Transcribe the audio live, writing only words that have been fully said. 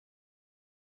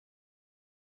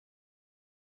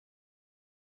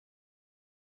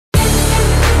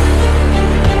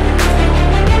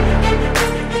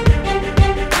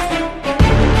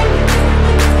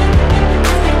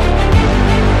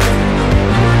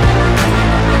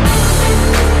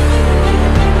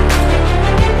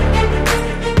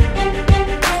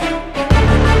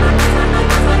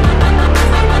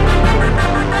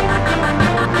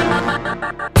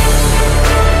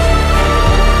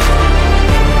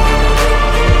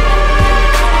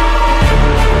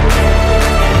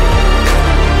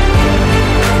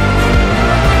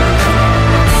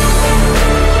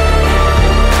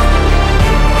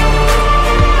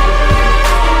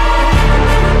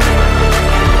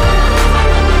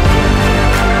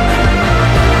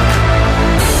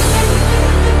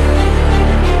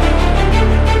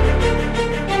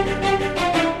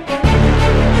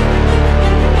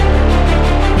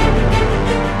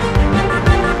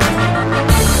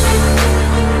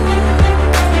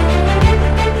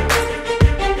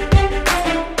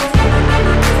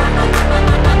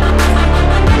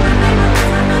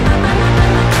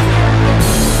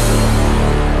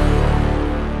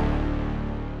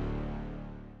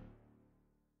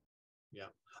Yeah.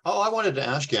 Oh, I wanted to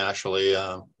ask you actually.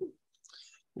 You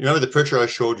remember the picture I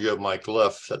showed you of my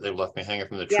glyph that they left me hanging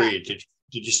from the tree? Did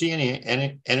you see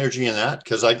any energy in that?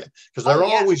 Because they're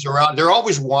always around. They're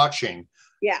always watching.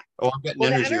 Yeah. Oh, I'm getting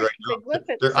energy right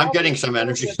now. I'm getting some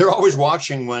energy. They're always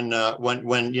watching when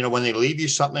they leave you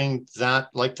something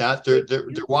like that.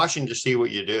 They're watching to see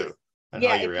what you do and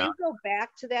how you react. If you go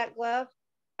back to that glyph,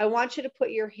 I want you to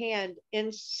put your hand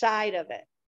inside of it,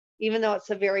 even though it's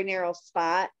a very narrow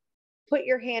spot. Put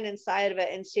your hand inside of it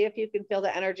and see if you can feel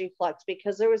the energy flux,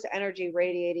 because there was energy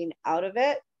radiating out of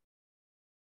it.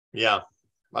 Yeah,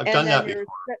 I've done that before.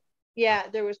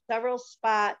 There were several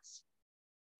spots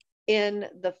in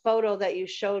the photo that you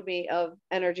showed me of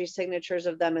energy signatures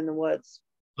of them in the woods.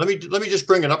 Let me just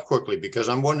bring it up quickly, because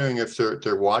I'm wondering if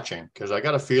they're watching, because I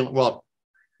got a feeling. Well,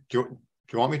 do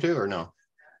you want me to or no?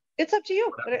 It's up to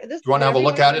you. Do you want to have a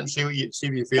look at it and see if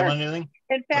you feel anything?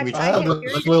 In fact, I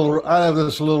have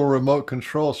this little remote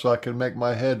control, so I can make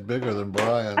my head bigger than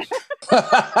Brian's.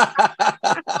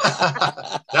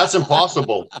 That's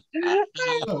impossible. I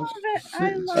love it.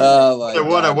 I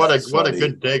love it. What a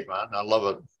good dig, man. I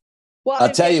love it. Well,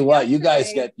 I'll tell you what, you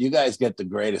guys get the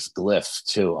greatest glyphs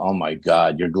too. Oh my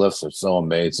God, your glyphs are so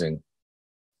amazing.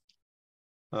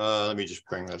 Let me just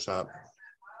bring this up.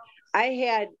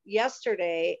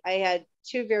 Yesterday, I had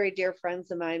two very dear friends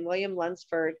of mine, William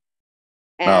Lunsford.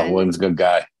 And William's a good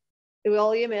guy.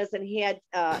 William is, and he had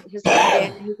his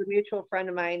friend, he's a mutual friend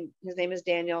of mine. His name is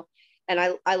Daniel.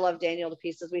 And I love Daniel to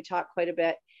pieces. We talk quite a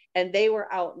bit. And they were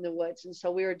out in the woods. And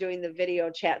so we were doing the video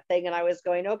chat thing. And I was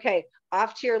going, okay,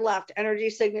 off to your left, energy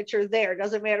signature there.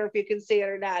 Doesn't matter if you can see it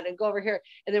or not. And go over here.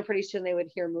 And then pretty soon they would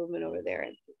hear movement over there.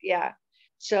 And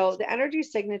so the energy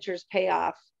signatures pay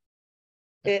off.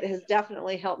 It has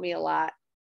definitely helped me a lot.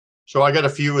 So I got a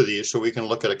few of these, so we can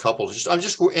look at a couple. I'm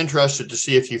just interested to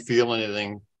see if you feel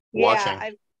anything watching.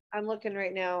 Yeah, I'm looking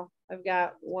right now. I've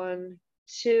got 1,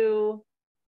 2,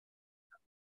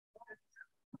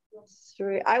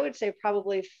 3. I would say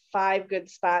probably 5 good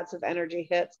spots of energy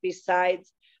hits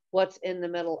besides what's in the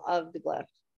middle of the glyph.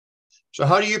 So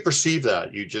how do you perceive that?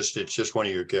 It's just one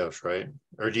of your gifts, right?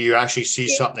 Or do you actually see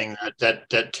something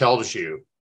that tells you?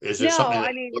 Is there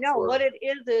something? What it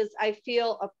is I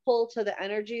feel a pull to the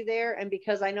energy there. And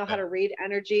because I know how to read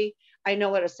energy, I know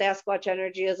what a Sasquatch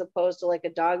energy is opposed to like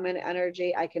a Dogman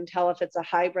energy. I can tell if it's a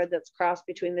hybrid that's crossed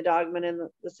between the Dogman and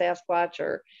the Sasquatch,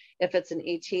 or if it's an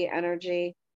ET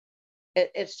energy.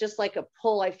 It's just like a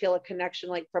pull. I feel a connection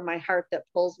like from my heart that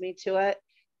pulls me to it.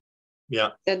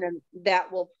 Yeah. And then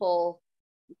that will pull.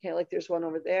 Okay, like there's one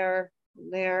over there,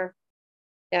 and there.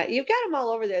 Yeah, you've got them all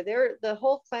over there. The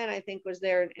whole clan, I think, was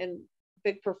there in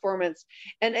big performance.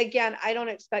 And again, I don't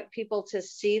expect people to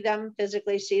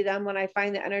physically see them when I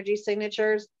find the energy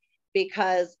signatures,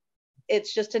 because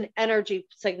it's just an energy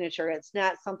signature. It's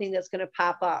not something that's going to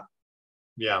pop up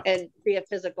and be a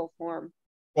physical form.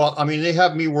 Well, I mean, they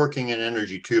have me working in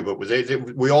energy too, but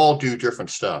we all do different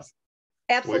stuff.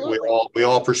 Absolutely. We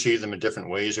all perceive them in different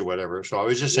ways or whatever. So I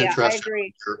was just interested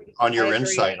on your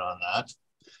insight on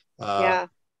that.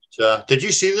 Did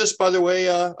you see this, by the way,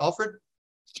 Alfred?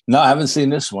 No, I haven't seen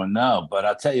this one. No, but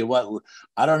I'll tell you what,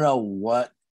 I don't know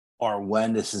what or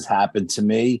when this has happened to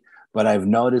me, but I've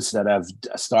noticed that I've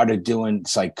started doing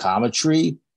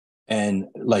psychometry and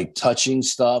like touching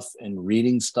stuff and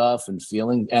reading stuff and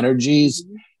feeling energies.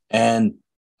 Mm-hmm. And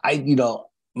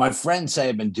my friends say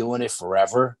I've been doing it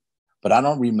forever, but I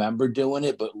don't remember doing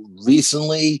it. But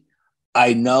recently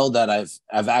I know that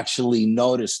I've actually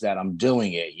noticed that I'm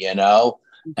doing it,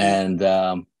 Mm-hmm. And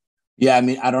I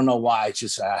mean, I don't know why. It's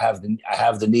just I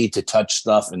have the need to touch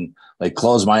stuff and like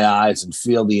close my eyes and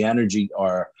feel the energy,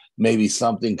 or maybe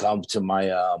something come to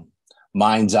my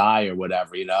mind's eye or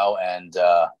whatever, and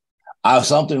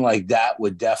something like that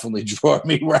would definitely draw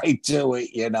me right to it,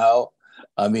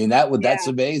 I mean, that's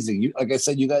amazing. Like I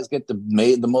said, you guys get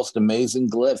the most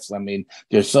amazing glyphs. I mean,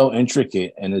 they're so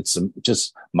intricate and it's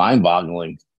just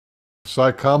mind-boggling.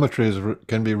 Psychometry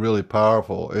can be really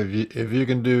powerful. If you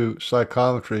can do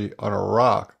psychometry on a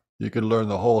rock, you can learn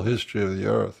the whole history of the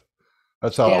Earth.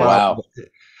 That's how powerful.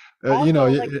 Wow.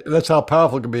 That's how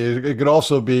powerful it can be. It could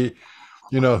also be,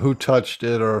 who touched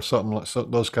it or something like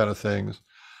those kind of things.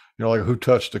 Like who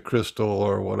touched the crystal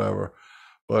or whatever.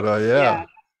 But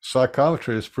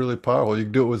psychometry is really powerful. You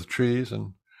can do it with trees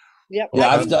and. Yep. Yeah,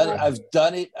 I've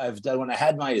done it. When I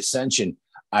had my ascension,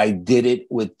 I did it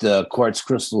with the quartz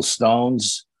crystal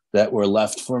stones that were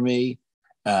left for me.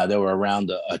 They were around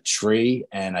a tree,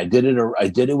 and I did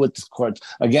it with the quartz.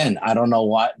 Again, I don't know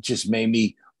what just made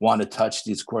me want to touch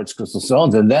these quartz crystal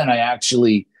stones, and then I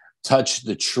actually touched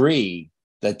the tree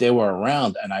that they were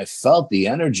around, and I felt the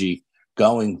energy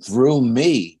going through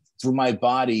me, through my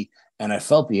body, and I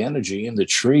felt the energy in the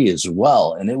tree as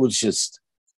well. And it was just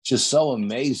so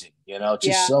amazing, you know,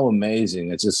 just so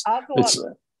amazing. It's just, I'll go it's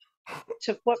up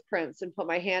to footprints and put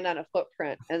my hand on a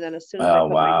footprint. And then as soon as I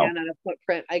put my hand on a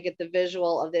footprint, I get the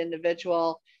visual of the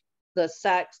individual, the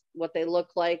sex, what they look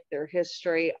like, their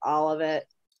history, all of it.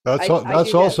 That's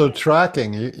also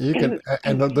tracking. You can,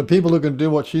 and the people who can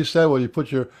do what she said, well, you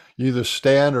either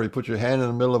stand or you put your hand in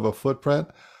the middle of a footprint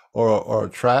or a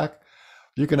track,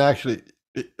 you can actually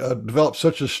develop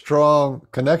such a strong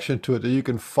connection to it that you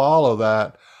can follow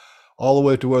that all the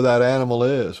way to where that animal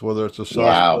is, whether it's a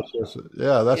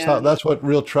Sasquatch. That's what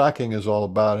real tracking is all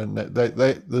about. And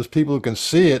there's people who can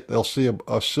see it. They'll see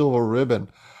a silver ribbon,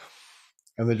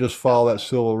 and they just follow that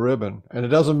silver ribbon. And it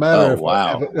doesn't matter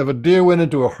if a deer went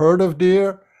into a herd of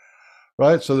deer,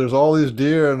 right? So there's all these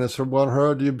deer, and it's from one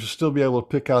herd. You'd still be able to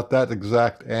pick out that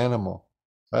exact animal.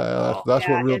 That's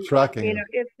what real tracking is.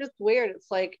 It's just weird.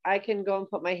 It's like I can go and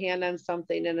put my hand on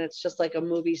something, and it's just like a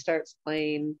movie starts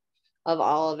playing of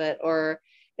all of it. Or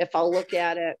if I'll look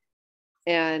at it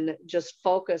and just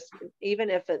focus, even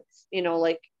if it's, you know,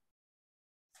 like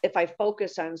if I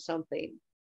focus on something,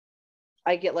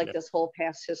 I get like this whole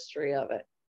past history of it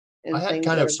and things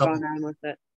that have gone on with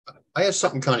it. I had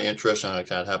something kind of interesting like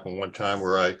that happen one time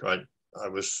where I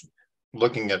was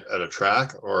looking at a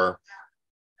track, or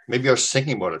maybe I was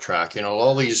thinking about a track, you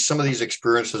know, some of these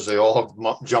experiences, they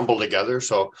all jumble together.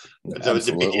 So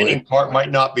the beginning part might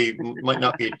not be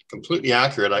completely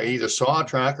accurate. I either saw a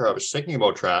track or I was thinking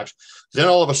about tracks. Then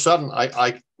all of a sudden,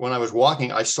 when I was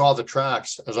walking, I saw the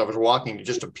tracks as I was walking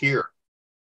just appear.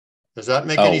 Does that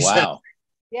make any sense?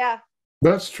 Yeah.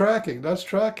 That's tracking. Yeah,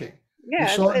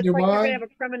 it's like you're gonna have a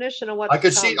premonition of what I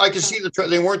could see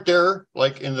they weren't there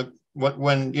like in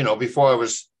when you know, before I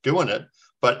was doing it.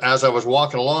 But as I was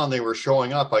walking along, they were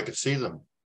showing up. I could see them,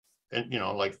 and you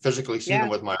know, like physically see them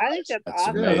with my eyes. I think that's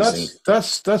awesome.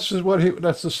 Yeah,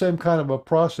 that's the same kind of a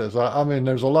process. I mean,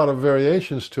 there's a lot of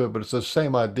variations to it, but it's the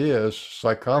same idea as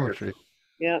psychometry.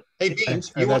 Yeah. Hey,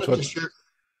 Beans, you wanted to share?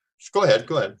 Go ahead.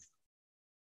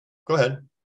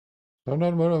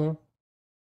 No.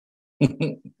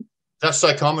 That's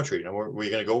psychometry. Now, were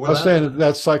you going to go with that? I was saying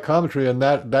that's psychometry, and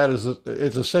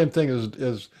it's the same thing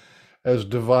as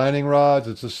divining rods.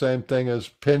 It's the same thing as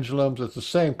pendulums. It's the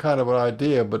same kind of an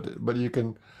idea, but you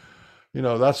can, you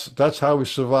know, that's how we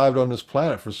survived on this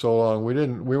planet for so long.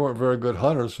 We weren't very good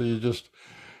hunters, so you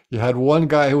had one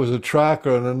guy who was a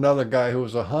tracker and another guy who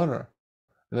was a hunter,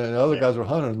 and then the other guys were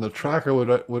hunters, and the tracker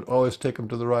would always take them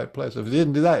to the right place. If you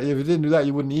didn't do that,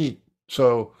 you wouldn't eat.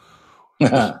 So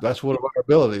that's one of our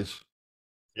abilities.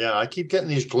 Yeah, I keep getting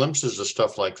these glimpses of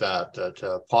stuff like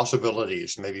that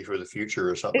possibilities maybe for the future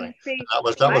or something. See, that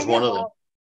was one of them.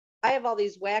 I have all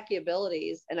these wacky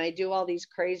abilities and I do all these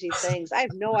crazy things. I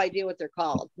have no idea what they're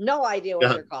called.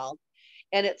 They're called.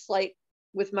 And it's like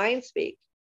with mind speak,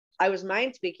 I was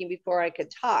mind speaking before I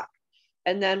could talk.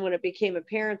 And then when it became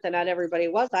apparent that not everybody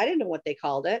was, I didn't know what they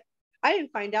called it. I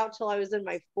didn't find out till I was in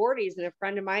my 40s, and a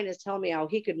friend of mine is telling me how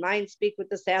he could mind speak with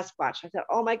the Sasquatch. I thought,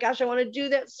 oh my gosh, I want to do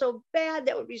that so bad.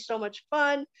 That would be so much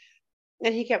fun.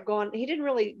 And he kept going. He didn't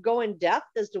really go in depth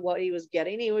as to what he was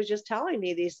getting. He was just telling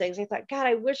me these things. I thought, God,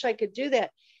 I wish I could do that.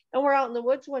 And we're out in the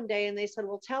woods one day, and they said,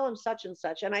 well, tell him such and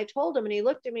such. And I told him, and he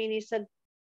looked at me and he said,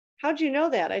 how'd you know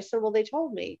that? I said, well, they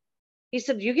told me. He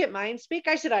said, you get mind speak?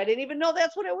 I said, I didn't even know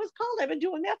that's what it was called. I've been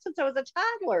doing that since I was a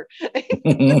toddler.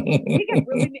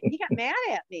 He got mad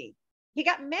at me. He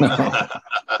got mad.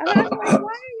 And I'm like, why are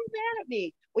you mad at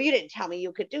me? Well, you didn't tell me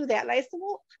you could do that. And I said,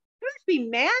 well, you must be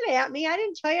mad at me. I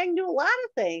didn't tell you I can do a lot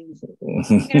of things.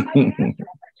 And I can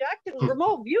project and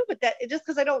remote view, but that just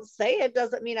because I don't say it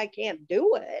doesn't mean I can't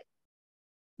do it.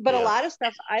 But a lot of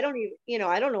stuff, I don't even,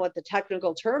 I don't know what the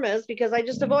technical term is because I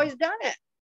just have always done it.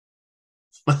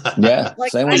 Yeah,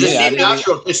 like, same with me.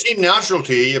 It seemed natural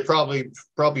to you. You probably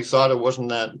thought it wasn't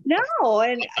that. No,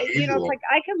 and it's like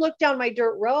I can look down my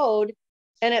dirt road,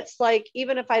 and it's like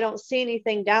even if I don't see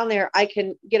anything down there, I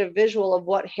can get a visual of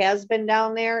what has been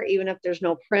down there, even if there's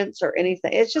no prints or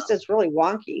anything. It's really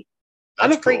wonky.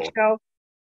 I'm a freak show.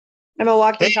 I'm a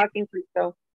walking, talking freak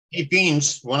show. Hey,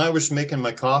 Beans, when I was making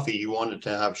my coffee, you wanted to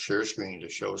have share screen to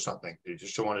show something. Did you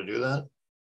still want to do that?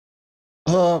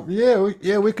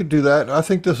 We could do that. I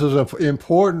think this is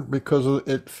important because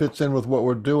it fits in with what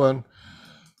we're doing.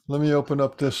 Let me open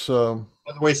up this. By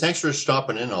the way, thanks for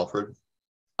stopping in, Alfred.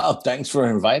 Oh, thanks for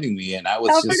inviting me in. Alfred,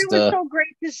 it was so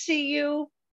great to see you.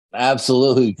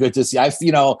 Absolutely, good to see. I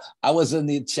was in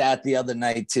the chat the other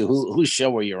night too. Whose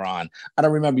show were you on? I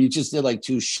don't remember. You just did like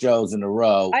 2 shows in a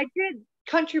row. I did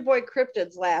Country Boy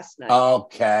Cryptids last night.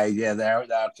 Okay, yeah, there.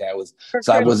 Okay, I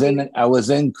was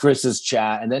in Chris's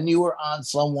chat, and then you were on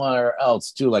somewhere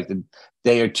else too, like the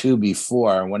day or two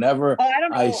before. Whenever I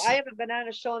don't know, I haven't been on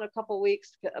a show in a couple of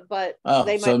weeks, but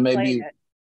they might so maybe. play it.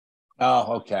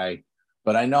 Oh, okay.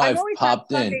 But I know I've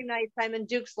popped in. Sunday nights, I'm in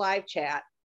Duke's live chat.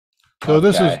 So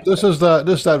this is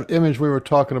that image we were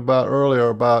talking about earlier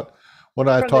about what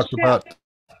I talked about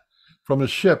from the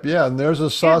ship. Yeah, and there's a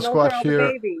Sasquatch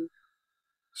here.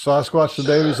 Sasquatch the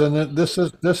babies, and then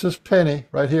this is Penny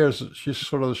right here. She's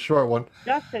sort of the short one.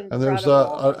 That's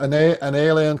incredible. And there's an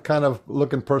alien kind of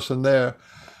looking person there,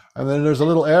 and then there's a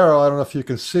little arrow. I don't know if you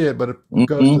can see it, but it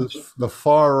goes to the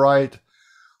far right.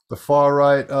 The far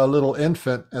right little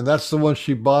infant, and that's the one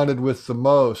she bonded with the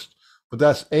most. But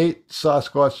that's 8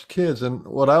 Sasquatch kids, and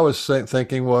what I was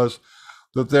thinking was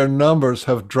that their numbers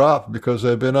have dropped because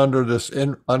they've been under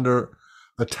under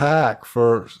attack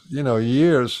for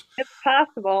years. It's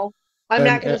possible. I'm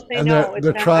not going to say no.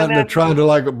 They're trying to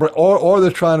like, or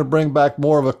they're trying to bring back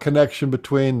more of a connection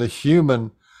between the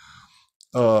human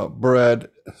bred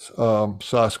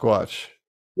Sasquatch.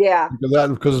 Yeah.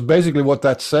 Because basically what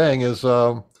that's saying is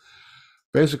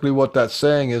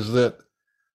that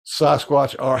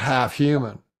Sasquatch are half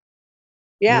human.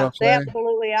 Yeah, they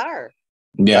absolutely are.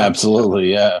 Yeah,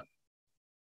 absolutely. Yeah.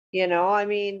 I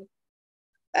mean,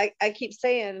 I keep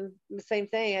saying the same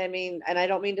thing. I mean, and I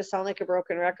don't mean to sound like a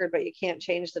broken record, but you can't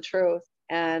change the truth.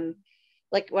 And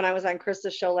like when I was on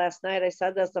Chris's show last night, I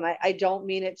said this, and I don't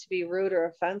mean it to be rude or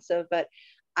offensive, but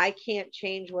I can't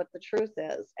change what the truth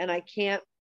is. And I can't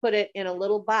put it in a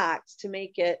little box to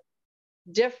make it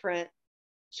different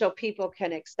so people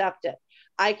can accept it.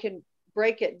 I can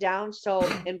break it down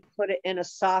and put it in a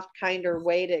soft, kinder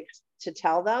way to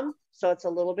tell them, so it's a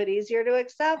little bit easier to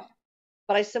accept,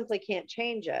 but I simply can't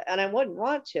change it, and I wouldn't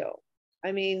want to.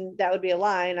 I mean, that would be a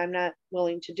lie, and I'm not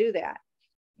willing to do that.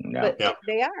 No. But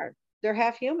they're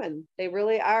half human. They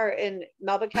really are. And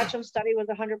Melba Ketchum's study was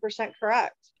 100%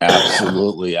 correct.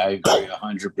 Absolutely. I agree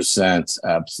 100%.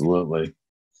 Absolutely.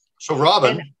 So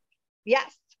Robin.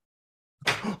 Yes.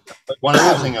 One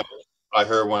other thing I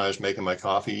heard when I was making my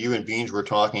coffee, you and Beans were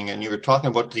talking, and you were talking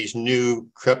about these new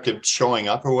cryptids showing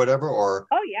up or whatever, or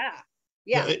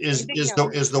yeah. Is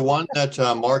the one that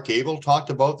Mark Abel talked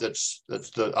about? That's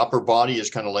the upper body is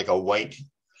kind of like a white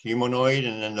humanoid,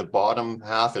 and then the bottom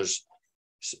half is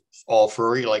all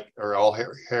furry, or all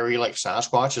hairy like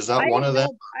Sasquatch. Is that one of them?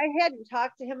 I hadn't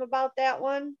talked to him about that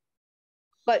one,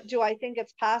 but do I think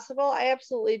it's possible? I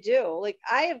absolutely do. Like,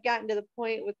 I have gotten to the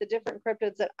point with the different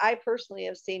cryptids that I personally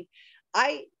have seen.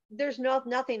 There's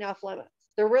nothing off limits.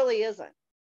 There really isn't.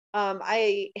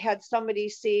 I had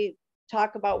somebody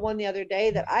talk about one the other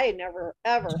day that I had never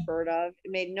ever heard of.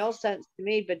 It made no sense to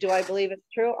me, but do I believe it's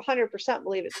true? 100%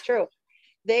 believe it's true.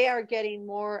 They are getting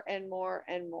more and more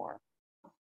and more.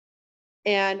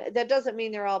 And that doesn't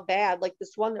mean they're all bad. Like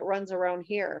this one that runs around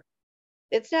here,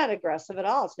 it's not aggressive at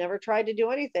all. It's never tried to do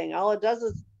anything. All it does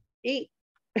is eat.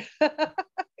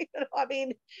 I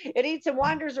mean, it eats and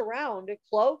wanders around. It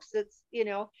cloaks.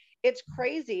 It's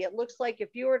crazy. It looks like if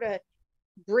you were to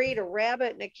breed a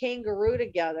rabbit and a kangaroo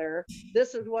together,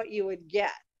 this is what you would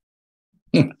get.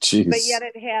 Jeez.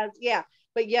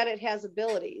 But yet it has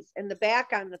abilities. And the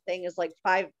back on the thing is like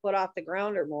 5 foot off the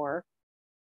ground or more.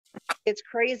 It's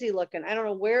crazy looking. I don't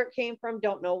know where it came from.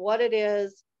 Don't know what it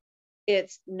is.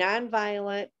 It's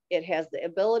non-violent. It has the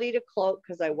ability to cloak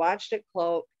because I watched it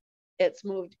cloak. It's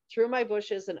moved through my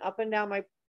bushes and up and down my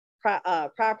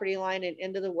property line and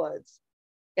into the woods.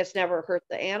 It's never hurt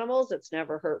the animals. It's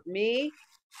never hurt me.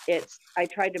 I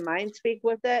tried to mind speak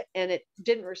with it and it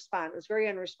didn't respond. It was very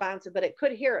unresponsive, but it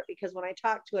could hear it because when I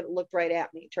talked to it, it looked right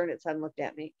at me, turned its head and looked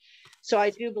at me. So I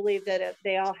do believe that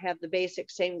they all have the basic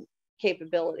same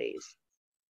capabilities,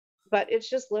 but it's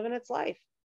just living its life.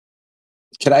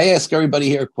 Can I ask everybody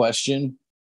here a question?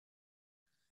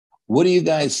 What do you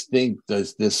guys think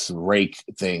this rake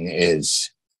thing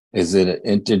is? Is it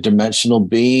an interdimensional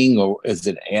being or is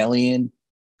it alien?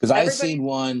 Because I've seen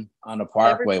one on a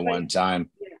parkway one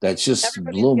time that just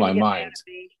blew my mind.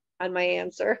 On my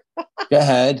answer. Go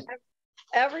ahead.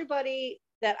 Everybody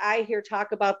that I hear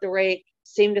talk about the rake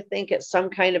seem to think it's some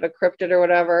kind of a cryptid or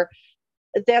whatever.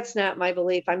 That's not my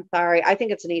belief. I'm sorry. I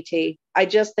think it's an ET. I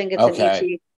just think it's an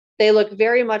ET. They look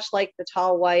very much like the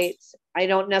tall whites. I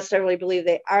don't necessarily believe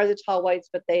they are the tall whites,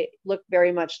 but they look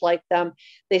very much like them.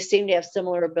 They seem to have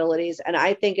similar abilities. And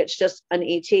I think it's just an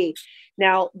ET.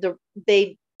 Now,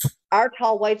 they are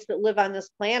tall whites that live on this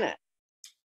planet.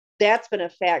 That's been a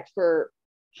fact for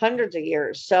hundreds of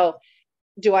years. So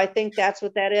do I think that's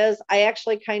what that is? I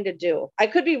actually kind of do. I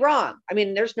could be wrong. I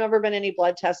mean, there's never been any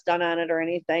blood tests done on it or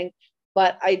anything,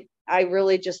 but I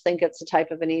really just think it's a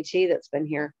type of an ET that's been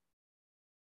here.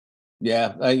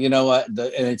 Yeah, you know what? And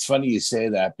it's funny you say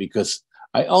that, because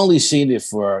I only seen it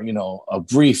for, you know, a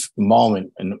brief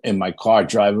moment in my car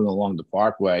driving along the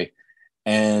parkway,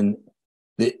 and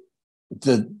the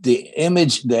the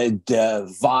image, the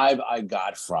vibe I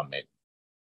got from it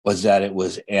was that it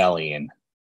was alien,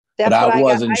 but That's I what I got.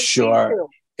 wasn't I've seen sure too.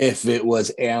 if it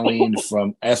was alien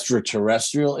from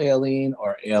extraterrestrial alien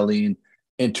or alien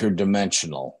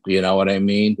interdimensional. You know what I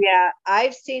mean? Yeah,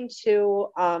 I've seen too.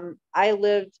 I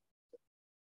lived,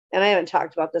 and I haven't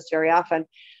talked about this very often.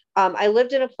 I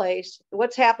lived in a place.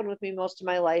 What's happened with me most of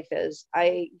my life is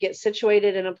I get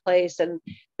situated in a place, and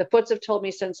the Foots have told me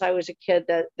since I was a kid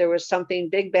that there was something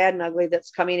big, bad, and ugly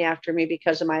that's coming after me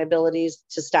because of my abilities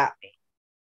to stop me.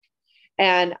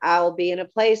 And I'll be in a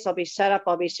place, I'll be set up,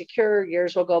 I'll be secure.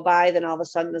 Years will go by. Then all of a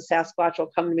sudden, the Sasquatch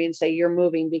will come to me and say, "You're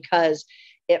moving because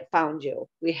it found you.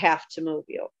 We have to move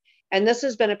you." And this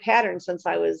has been a pattern since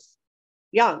I was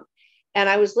young. And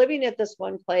I was living at this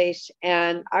one place,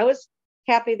 and I was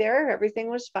happy there. Everything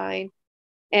was fine.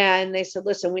 And they said,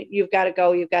 "Listen, you've got to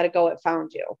go. You've got to go. It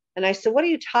found you." And I said, "What are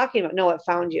you talking about?" "No, it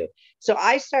found you." So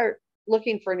I start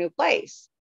looking for a new place.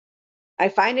 I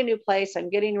find a new place. I'm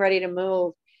getting ready to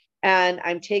move. And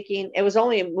it was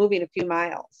only moving a few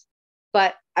miles,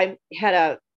 but I had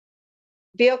a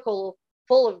vehicle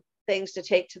full of things to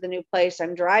take to the new place.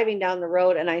 I'm driving down the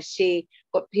road, and I see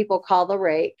what people call the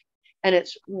rake, and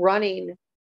it's running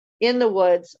in the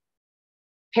woods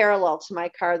parallel to my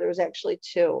car. There was actually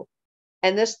two.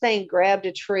 And this thing grabbed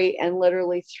a tree and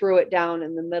literally threw it down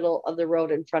in the middle of the road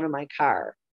in front of my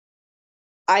car.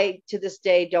 I, to this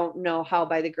day, don't know how,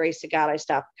 by the grace of God, I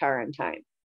stopped the car in time.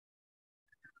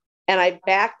 And I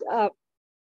backed up,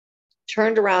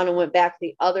 turned around, and went back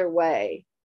the other way.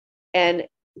 And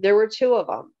there were two of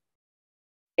them.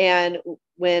 And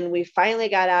when we finally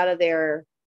got out of there,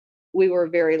 we were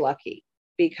very lucky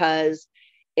because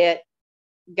it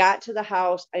got to the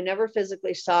house. I never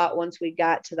physically saw it once we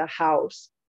got to the house,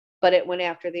 but it went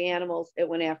after the animals. It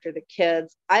went after the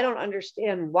kids. I don't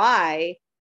understand why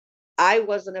I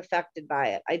wasn't affected by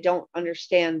it. I don't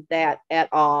understand that at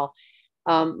all.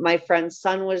 My friend's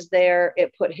son was there.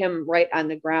 It put him right on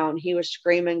the ground. He was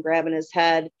screaming, grabbing his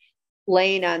head,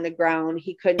 laying on the ground.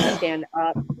 He couldn't stand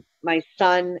up. My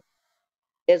son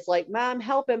is like, "Mom,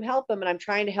 help him, help him." And I'm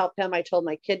trying to help him. I told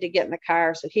my kid to get in the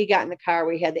car. So he got in the car.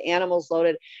 We had the animals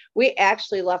loaded. We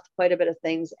actually left quite a bit of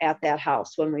things at that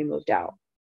house when we moved out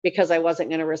because I wasn't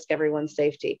going to risk everyone's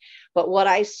safety. But what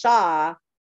I saw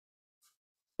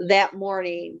that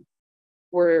morning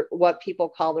were what people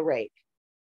call the rake.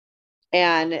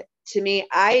 And to me,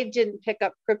 I didn't pick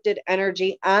up cryptid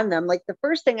energy on them. Like the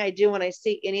first thing I do when I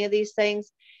see any of these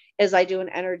things is I do an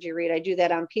energy read. I do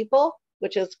that on people,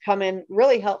 which has come in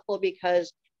really helpful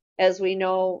because, as we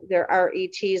know, there are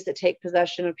ETs that take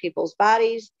possession of people's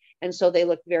bodies. And so they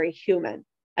look very human.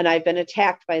 And I've been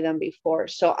attacked by them before.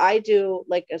 So I do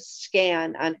like a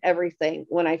scan on everything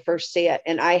when I first see it.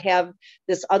 And I have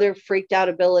this other freaked out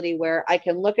ability where I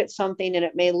can look at something and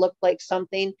it may look like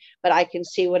something, but I can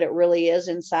see what it really is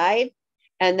inside.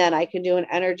 And then I can do an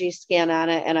energy scan on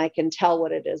it and I can tell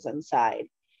what it is inside.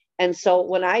 And so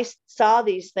when I saw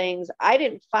these things, I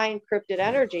didn't find cryptid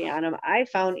energy on them. I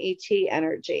found ET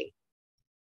energy.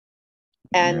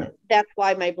 And that's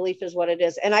why my belief is what it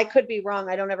is. And I could be wrong.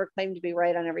 I don't ever claim to be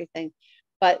right on everything,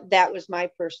 but that was my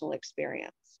personal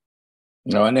experience.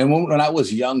 No, and then when I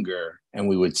was younger and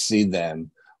we would see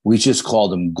them, we just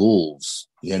called them ghouls.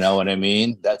 You know what I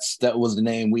mean? That was the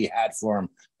name we had for them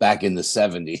back in the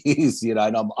 70s. You know,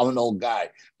 I'm an old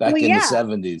guy back in the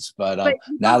 70s, but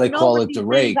now they call it the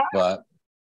rake.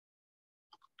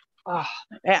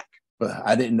 But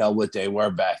I didn't know what they were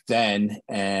back then,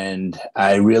 and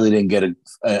I really didn't get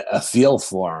a feel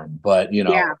for them. But you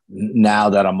know, now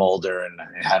that I'm older and I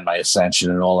had my ascension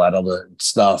and all that other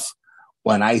stuff,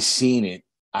 when I seen it,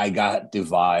 I got the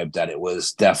vibe that it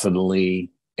was definitely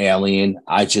alien.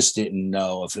 I just didn't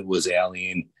know if it was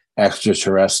alien,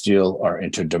 extraterrestrial, or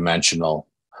interdimensional.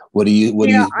 What do you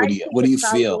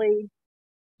feel?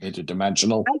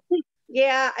 Interdimensional? I think,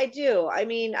 yeah, I do. I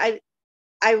mean, I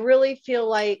really feel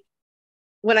like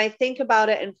when I think about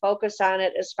it and focus on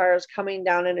it as far as coming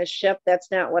down in a ship,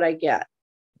 that's not what I get.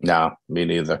 No, me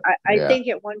neither. I think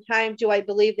at one time, do I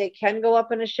believe they can go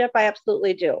up in a ship? I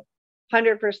absolutely do.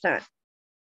 100%.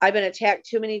 I've been attacked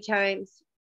too many times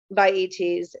by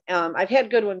ETs. I've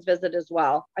had good ones visit as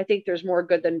well. I think there's more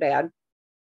good than bad.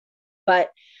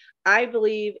 But I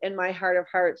believe in my heart of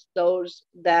hearts, those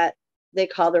that they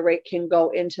call the rake can go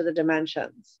into the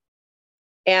dimensions.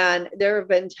 And there have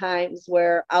been times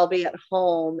where I'll be at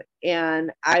home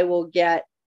and I will get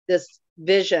this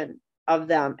vision of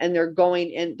them, and they're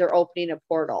going in, they're opening a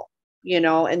portal,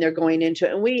 and they're going into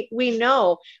it. And we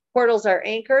know portals are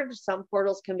anchored. Some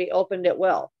portals can be opened at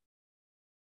will.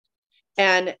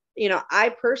 And,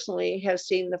 I personally have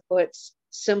seen the Foots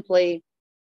simply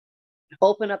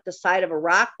open up the side of a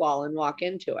rock wall and walk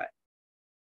into it.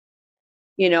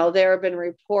 There have been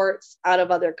reports out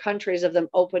of other countries of them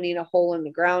opening a hole in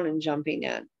the ground and jumping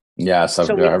in. Yes, I've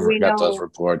got those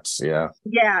reports. Yeah.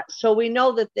 Yeah. So we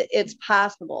know that it's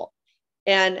possible.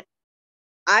 And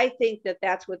I think that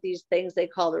that's what these things they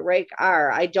call the rake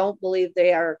are. I don't believe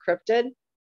they are a cryptid.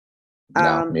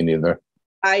 No, me neither.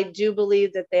 I do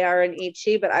believe that they are an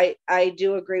ET, but I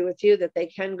do agree with you that they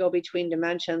can go between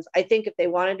dimensions. I think if they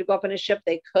wanted to go up in a ship,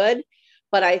 they could,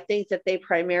 but I think that they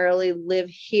primarily live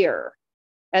here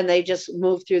and they just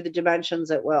move through the dimensions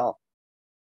at will.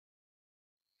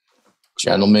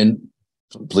 Gentlemen,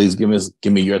 please give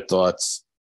me your thoughts.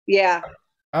 Yeah.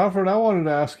 Alfred, I wanted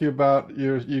to ask you about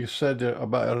you said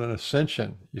about an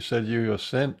ascension. You said you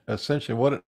ascension.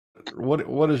 What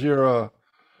is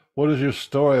your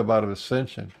story about an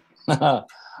ascension?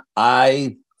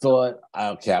 I thought,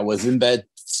 okay, I was in bed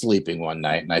sleeping one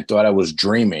night and I thought I was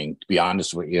dreaming, to be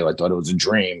honest with you. I thought it was a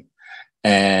dream.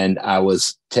 And I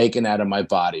was taken out of my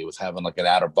body. I was having like an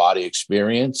out of body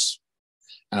experience.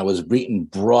 And I was being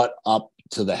brought up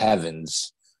to the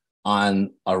heavens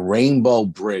on a rainbow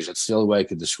bridge. That's the only way I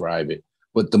could describe it,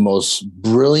 with the most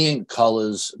brilliant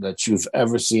colors that you've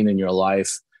ever seen in your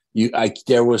life.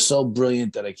 They were so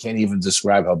brilliant that I can't even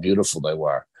describe how beautiful they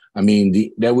were. I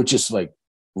mean, they were just like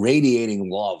radiating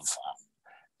love.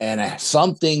 And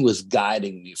something was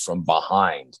guiding me from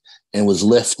behind and was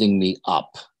lifting me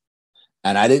up.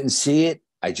 And I didn't see it.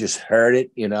 I just heard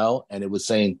it, and it was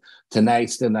saying,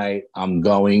 tonight's the night I'm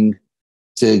going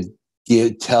to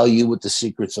tell you what the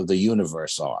secrets of the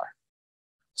universe are.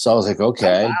 So I was like,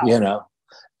 okay, oh, wow.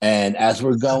 And as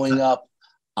we're going up,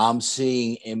 I'm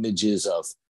seeing images of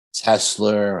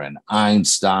Tesla and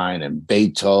Einstein and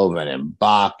Beethoven and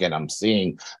Bach, and I'm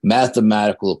seeing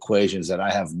mathematical equations that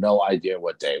I have no idea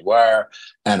what they were.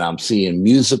 And I'm seeing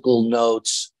musical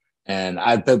notes. And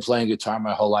I've been playing guitar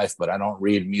my whole life, but I don't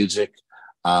read music.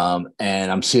 And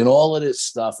I'm seeing all of this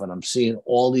stuff, and I'm seeing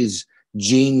all these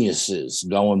geniuses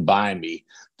going by me,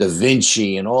 Da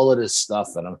Vinci and all of this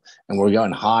stuff. And we're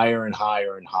going higher and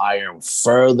higher and higher and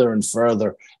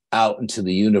further out into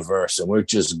the universe. And we're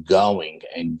just going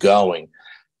and going.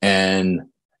 And,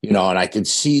 and I could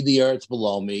see the earth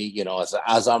below me,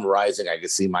 as I'm rising, I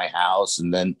could see my house.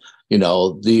 And then,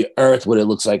 the earth, what it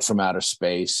looks like from outer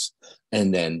space.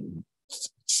 And then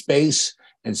space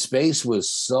was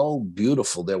so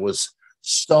beautiful. There was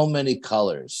so many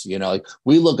colors, like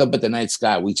we look up at the night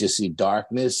sky, we just see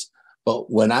darkness. But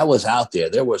when I was out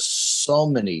there were so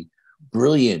many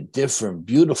brilliant, different,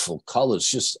 beautiful colors,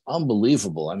 just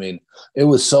unbelievable. I mean, it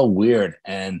was so weird.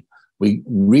 And we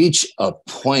reach a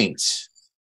point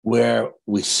where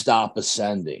we stop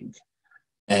ascending.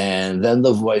 And then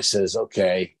the voice says,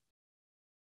 okay,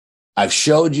 I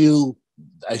showed you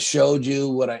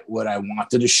what I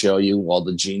wanted to show you, all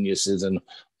the geniuses and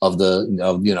of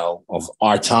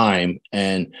our time.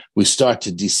 And we start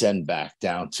to descend back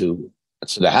down to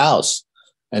the house.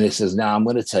 And it says, now I'm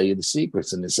going to tell you the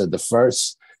secrets. And it said, the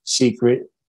first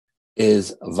secret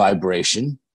is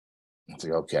vibration. I was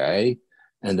like, okay.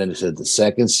 And then it said, the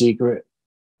second secret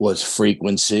was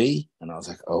frequency. And I was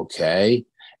like, okay.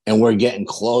 And we're getting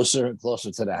closer and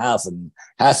closer to the house. And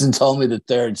Hassan told me the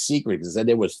third secret. He said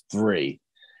there was 3.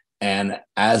 And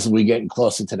as we getting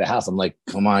closer to the house, I'm like,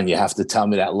 come on, you have to tell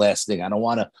me that last thing. I don't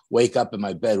want to wake up in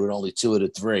my bed with only 2 of the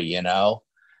 3,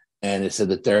 And it said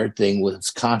the third thing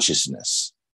was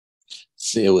consciousness.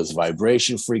 See, it was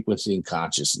vibration, frequency, and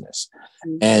consciousness.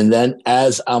 Mm-hmm. And then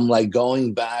as I'm like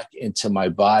going back into my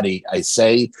body, I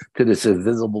say to this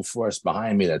invisible force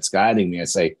behind me that's guiding me, I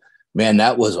say, man,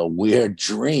 that was a weird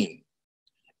dream.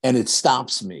 And it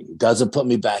stops me. It doesn't put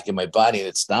me back in my body, and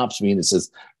it stops me. And it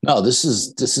says, no, this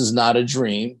is not a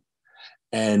dream.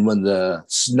 And when the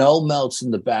snow melts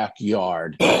in the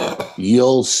backyard,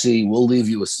 you'll see, we'll leave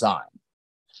you a sign.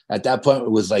 At that point, it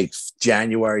was like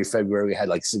January, February, we had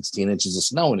like 16 inches of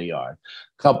snow in the yard.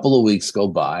 A couple of weeks go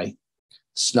by,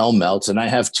 snow melts, and I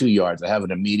have 2 yards. I have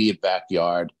an immediate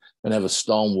backyard, and I have a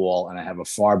stone wall, and I have a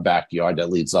far backyard that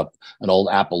leads up an old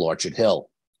apple orchard hill.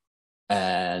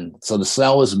 And so the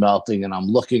snow was melting, and I'm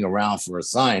looking around for a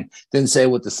sign. Didn't say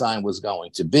what the sign was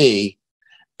going to be.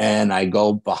 And I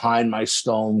go behind my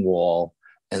stone wall,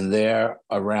 and there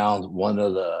around one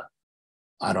of the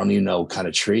I don't even know what kind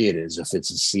of tree it is, if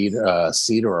it's a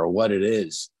cedar or what it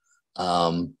is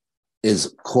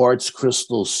quartz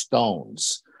crystal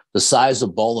stones the size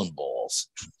of bowling balls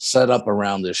set up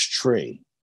around this tree.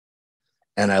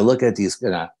 And I look at these,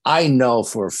 and I know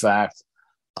for a fact,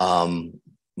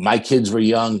 my kids were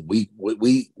young. We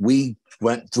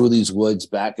went through these woods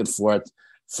back and forth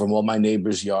from all my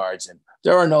neighbors' yards, and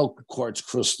there are no quartz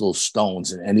crystal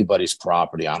stones in anybody's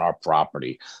property, on our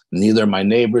property, neither my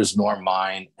neighbors nor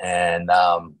mine. And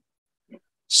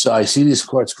so I see these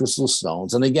quartz crystal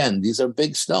stones, and again, these are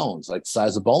big stones, like the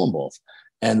size of bowling balls.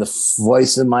 And the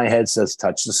voice in my head says,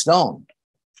 touch the stone.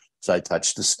 So I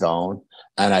touch the stone,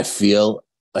 and I feel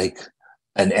like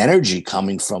an energy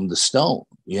coming from the stone,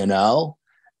 you know?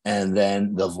 And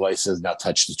then the voice says, now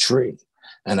touch the tree.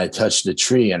 And I touched the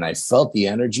tree, and I felt the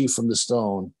energy from the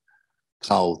stone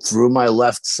go through my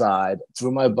left side,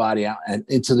 through my body out and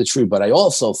into the tree. But I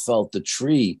also felt the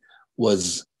tree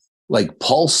was like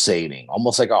pulsating,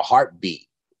 almost like a heartbeat,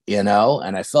 you know?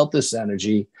 And I felt this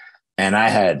energy, and I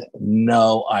had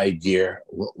no idea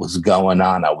what was going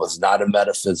on. I was not a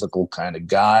metaphysical kind of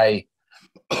guy.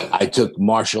 I took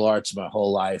martial arts my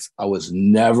whole life. I was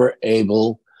never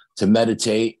able to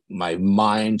meditate. My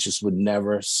mind just would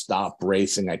never stop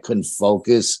racing. I couldn't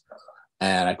focus.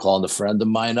 And I called a friend of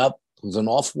mine up who's an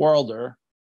off-worlder.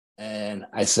 And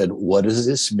I said, what does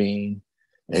this mean?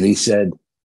 And he said,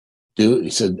 dude, he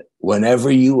said, whenever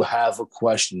you have a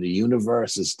question, the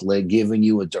universe is giving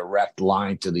you a direct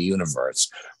line to the universe.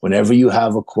 Whenever you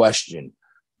have a question,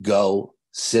 go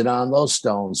sit on those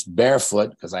stones barefoot,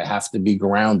 because I have to be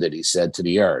grounded, he said, to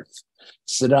the earth.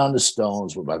 Sit on the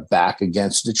stones with my back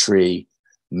against the tree,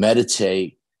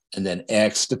 meditate, and then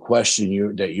ask the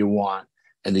question that you want,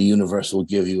 and the universe will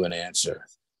give you an answer.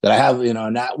 That I have, you know,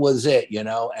 and that was it, you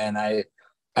know. And I've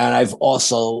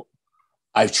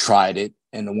tried it.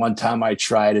 And the one time I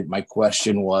tried it, my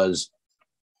question was,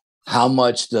 how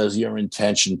much does your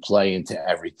intention play into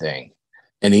everything?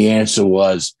 And the answer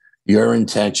was, your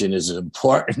intention is as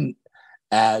important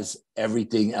as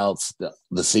everything else,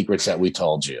 the secrets that we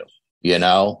told you, you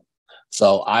know?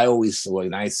 So I always,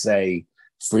 when I say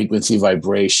frequency,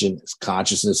 vibration,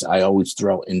 consciousness, I always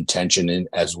throw intention in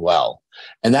as well.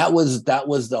 And that was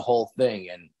the whole thing.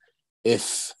 And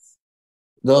if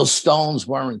those stones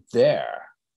weren't there,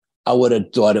 I would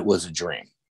have thought it was a dream,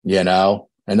 you know?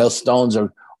 And those stones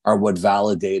are what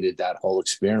validated that whole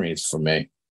experience for me.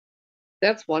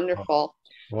 That's wonderful.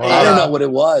 Wow. I don't know what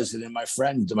it was. And then my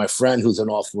friend who's an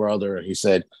off-worlder, he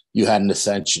said, you had an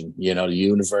ascension, you know, the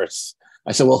universe.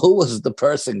 I said, well, who was the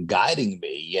person guiding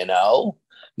me, you know?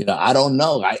 You know, I don't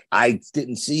know. I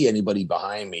didn't see anybody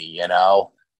behind me, you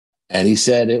know? And he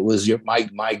said it was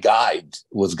my guide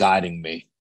was guiding me.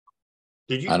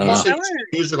 Did you say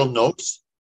musical notes?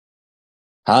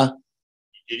 Huh?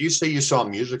 Did you say you saw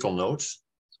musical notes?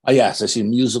 Oh, yes, I see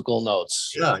musical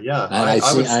notes. Yeah.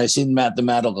 And I've seen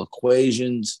mathematical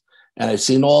equations, and I've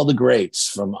seen all the greats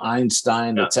from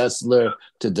Einstein to Tesla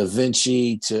to Da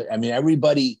Vinci to, I mean,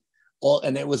 everybody,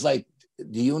 and it was like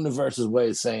the universe's way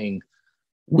of saying,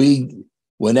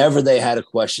 whenever they had a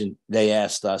question, they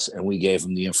asked us, and we gave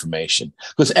them the information.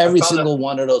 Because every single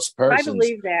one of those persons, I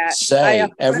believe that. I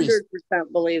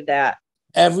 100% believe that.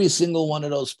 Every single one of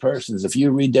those persons, if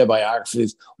you read their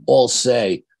biographies, all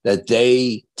say that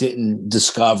they didn't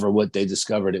discover what they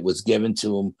discovered. It was given to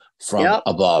them from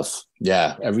above.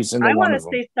 Yeah, every single one of them. I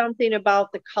want to say something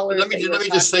about the colors. Let me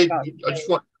just say,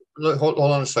 hold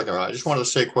on a second. I just wanted to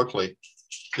say quickly,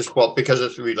 because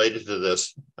it's related to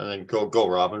this, and then go,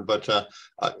 Robin. But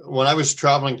when I was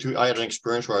traveling through, I had an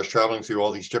experience where I was traveling through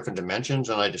all these different dimensions,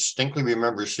 and I distinctly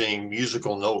remember seeing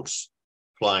musical notes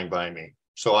flying by me.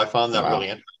 So I found that really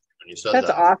interesting when you said that.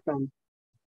 That's awesome.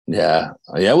 Yeah,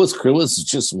 it was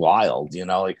just wild, you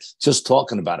know, like just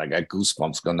talking about it, I got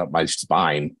goosebumps going up my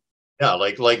spine. Yeah,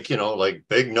 like you know, like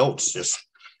big notes just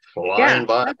flying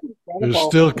by. You're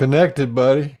still connected,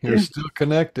 buddy. You're still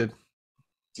connected.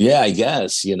 Yeah, I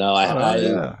guess, you know,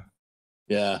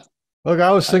 yeah. Look,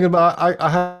 I was thinking about,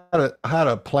 I had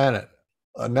a planet,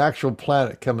 an actual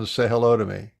planet come and say hello to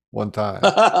me one time.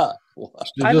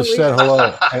 She just said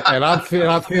hello, and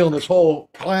I'm feeling this whole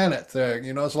planet thing.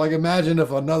 You know, it's like, imagine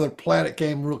if another planet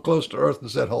came real close to Earth and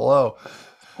said hello.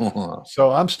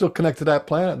 So I'm still connected to that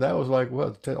planet. That was like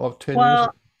what 10 years ago.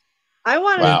 I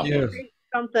want to say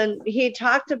something. He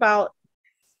talked about.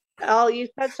 You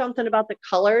said something about the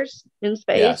colors in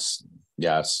space.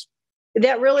 Yes.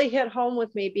 That really hit home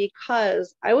with me,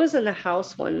 because I was in the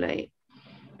house one night,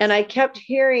 and I kept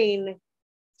hearing.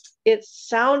 It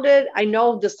sounded, I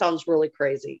know this sounds really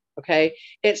crazy, okay?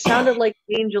 It sounded like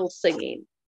angels singing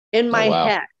in my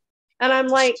head. And I'm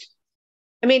like,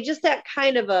 I mean, just that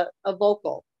kind of a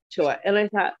vocal to it. And I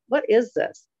thought, what is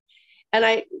this?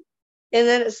 And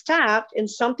then it stopped and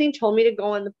something told me to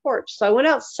go on the porch. So I went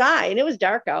outside and it was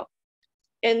dark out.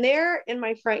 And there in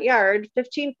my front yard,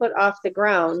 15 foot off the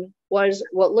ground, was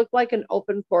what looked like an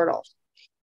open portal.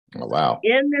 Oh, wow.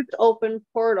 In this open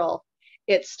portal,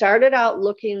 it started out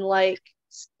looking like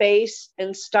space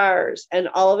and stars. And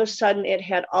all of a sudden it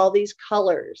had all these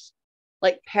colors,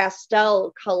 like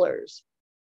pastel colors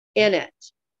in it.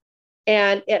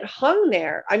 And it hung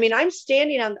there. I mean, I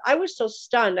was so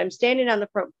stunned. I'm standing on the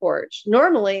front porch.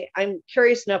 Normally, I'm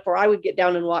curious enough where I would get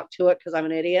down and walk to it because I'm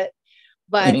an idiot.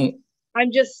 But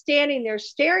I'm just standing there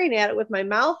staring at it with my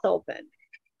mouth open.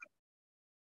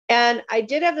 And I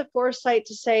did have the foresight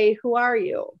to say, who are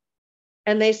you?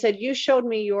 And they said, you showed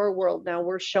me your world. Now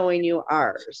we're showing you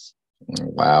ours.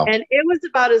 Wow. And it was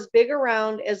about as big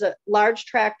around as a large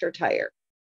tractor tire.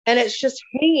 And it's just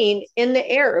hanging in the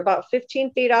air about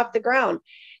 15 feet off the ground.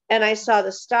 And I saw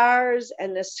the stars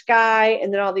and the sky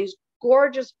and then all these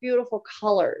gorgeous, beautiful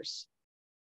colors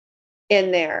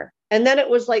in there. And then it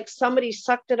was like somebody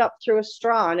sucked it up through a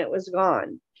straw and it was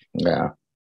gone. Yeah.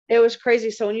 It was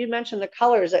crazy. So when you mentioned the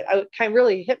colors, it kind of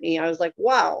really hit me. I was like,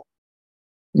 wow.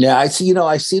 Yeah, I seen a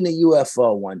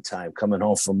UFO one time coming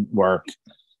home from work.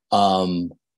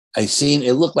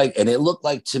 It looked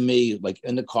like to me, like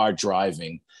in the car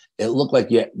driving, it looked like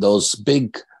those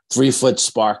big 3-foot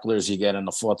sparklers you get on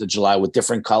the 4th of July with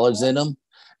different colors in them.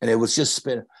 And it was just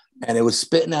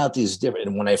spitting out these different,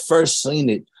 and when I first seen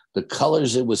it, the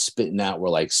colors it was spitting out were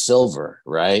like silver,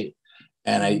 right?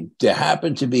 And there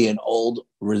happened to be an old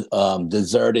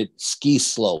deserted ski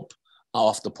slope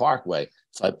off the parkway.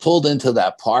 So I pulled into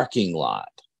that parking lot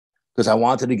because I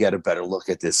wanted to get a better look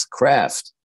at this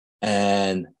craft.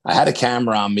 And I had a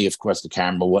camera on me. Of course, the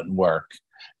camera wouldn't work.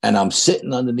 And I'm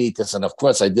sitting underneath this. And of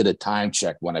course, I did a time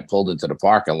check when I pulled into the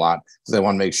parking lot because I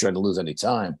want to make sure I didn't lose any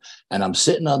time. And I'm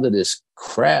sitting under this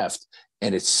craft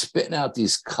and it's spitting out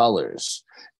these colors.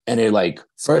 And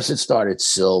first it started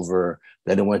silver,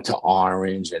 then it went to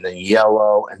orange and then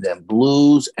yellow and then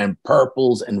blues and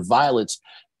purples and violets.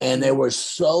 And they were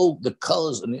the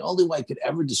colors, and the only way I could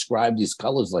ever describe these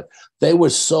colors, like they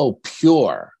were so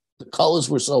pure. The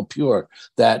colors were so pure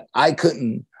that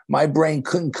my brain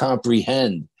couldn't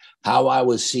comprehend how I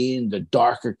was seeing the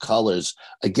darker colors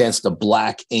against the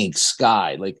black ink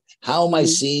sky. Like, how am I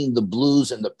seeing the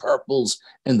blues and the purples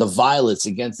and the violets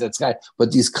against that sky?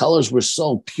 But these colors were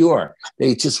so pure.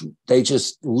 They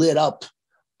just lit up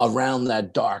around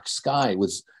that dark sky.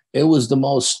 It was the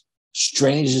most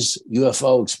strangest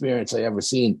UFO experience I ever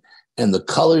seen. And the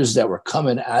colors that were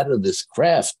coming out of this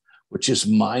craft were just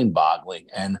mind-boggling.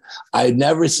 And I'd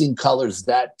never seen colors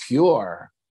that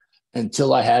pure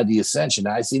until I had the Ascension.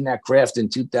 I seen that craft in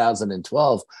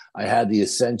 2012. I had the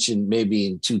Ascension maybe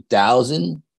in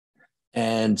 2000.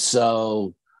 And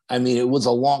so, I mean, it was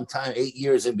a long time, 8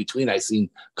 years in between I seen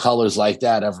colors like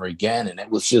that ever again. And it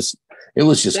was just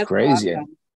That's crazy.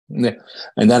 Awesome.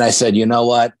 And then I said, you know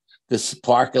what? This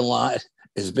parking lot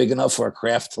is big enough for a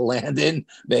craft to land in.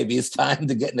 Maybe it's time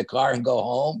to get in the car and go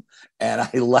home. And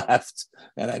I left,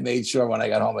 and I made sure when I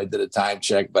got home, I did a time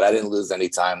check, but I didn't lose any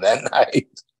time that night.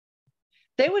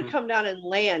 They would come down and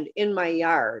land in my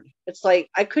yard. It's like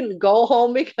I couldn't go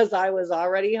home because I was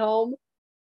already home.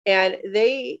 And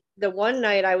the one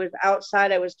night I was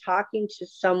outside, I was talking to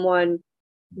someone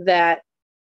that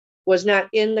was not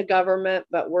in the government,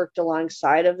 but worked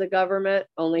alongside of the government,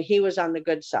 only he was on the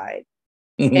good side.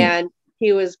 And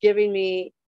he was giving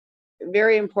me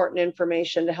very important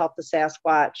information to help the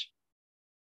Sasquatch.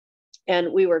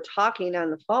 And we were talking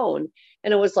on the phone,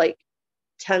 and it was like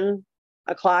 10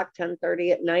 o'clock,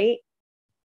 10:30 at night.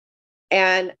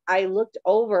 And I looked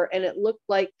over, and it looked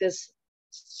like this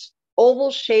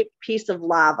oval shaped piece of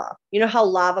lava. You know how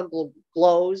lava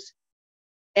glows?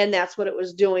 And that's what it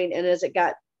was doing. And as it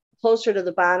got closer to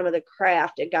the bottom of the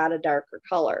craft, it got a darker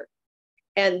color.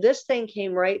 And this thing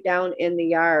came right down in the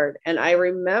yard. And I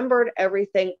remembered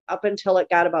everything up until it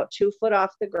got about 2 foot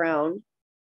off the ground.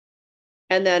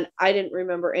 And then I didn't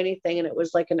remember anything. And it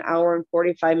was like an hour and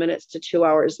 45 minutes to 2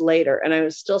 hours later. And I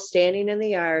was still standing in the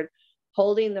yard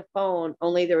holding the phone,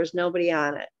 only there was nobody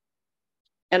on it.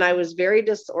 And I was very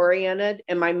disoriented,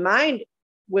 and my mind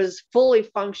was fully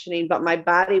functioning, but my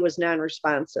body was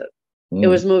non-responsive. It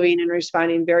was moving and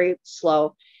responding very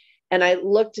slow. And I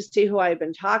looked to see who I had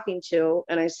been talking to,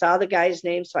 and I saw the guy's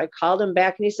name. So I called him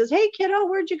back, and he says, "Hey, kiddo,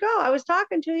 where'd you go? I was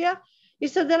talking to you." He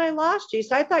said, "Then I lost you." He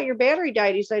said, "I thought your battery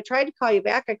died." He said, "I tried to call you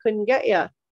back. I couldn't get you."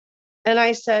 And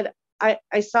I said,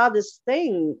 I saw this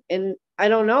thing, and I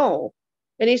don't know.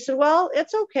 And he said, "Well,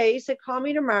 it's okay." He said, "Call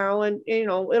me tomorrow, and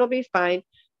it'll be fine."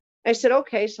 I said,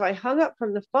 okay. So I hung up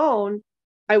from the phone.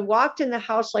 I walked in the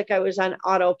house like I was on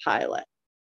autopilot.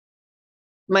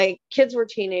 My kids were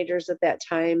teenagers at that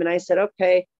time. And I said,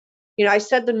 okay, you know, I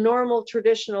said the normal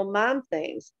traditional mom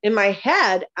things. In my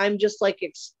head, I'm just like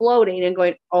exploding and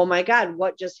going, oh my God,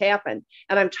 what just happened?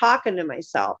 And I'm talking to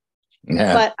myself.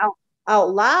 Yeah. But out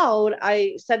loud,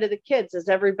 I said to the kids, does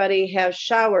everybody have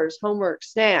showers, homework,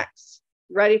 snacks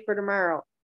ready for tomorrow?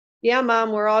 Yeah,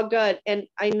 Mom, we're all good. And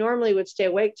I normally would stay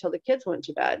awake till the kids went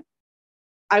to bed.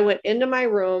 I went into my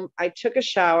room, I took a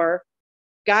shower,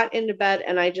 got into bed,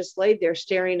 and I just laid there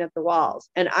staring at the walls.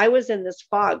 And I was in this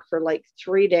fog for like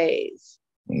 3 days.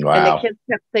 Wow. And the kids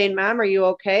kept saying, Mom, are you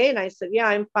okay? And I said, yeah,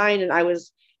 I'm fine. And I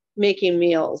was making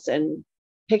meals and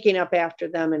picking up after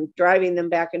them and driving them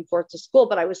back and forth to school,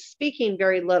 but I was speaking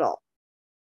very little.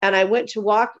 And I went to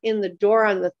walk in the door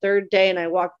on the third day, and I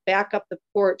walked back up the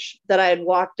porch that I had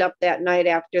walked up that night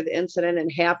after the incident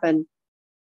had happened.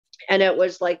 And it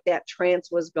was like that trance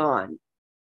was gone.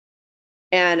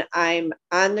 And I'm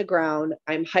on the ground,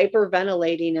 I'm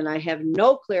hyperventilating, and I have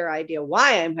no clear idea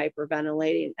why I'm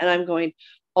hyperventilating. And I'm going,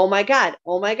 oh my God,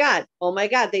 oh my God, oh my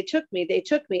God, they took me, they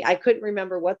took me. I couldn't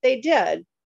remember what they did,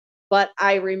 but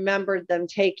I remembered them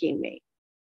taking me.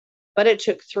 But it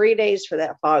took 3 days for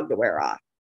that fog to wear off.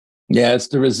 Yeah, it's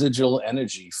the residual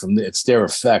energy from it's their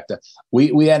effect.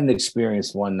 We had an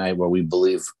experience one night where we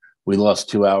believe we lost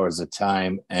 2 hours of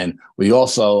time. And we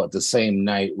also, at the same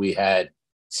night, we had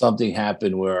something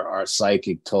happen where our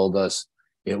psychic told us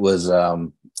it was,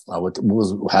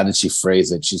 how did she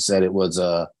phrase it? She said it was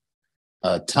a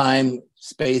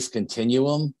time-space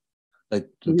continuum. Like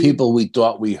the people we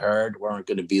thought we heard weren't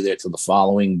going to be there till the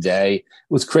following day. It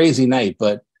was a crazy night,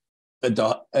 but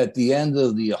at the end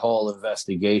of the whole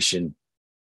investigation,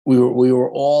 we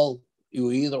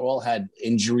either all had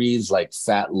injuries like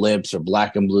fat lips or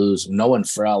black and blues. No one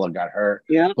fell or got hurt.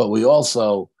 Yeah. But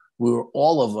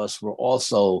all of us were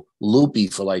also loopy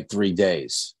for like 3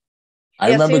 days.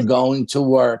 I remember going to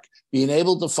work, being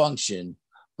able to function,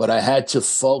 but I had to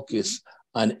focus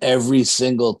on every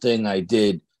single thing I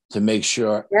did to make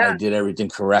sure I did everything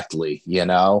correctly, you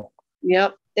know?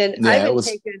 Yep. And yeah, I've been it was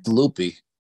taken loopy.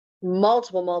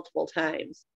 multiple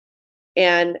times.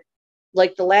 And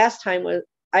like the last time was,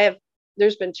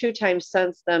 there's been 2 times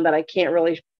since then, but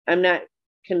I'm not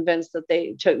convinced that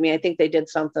they took me. I think they did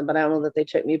something, but I don't know that they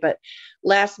took me. But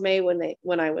last May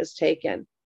when I was taken,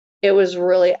 it was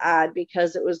really odd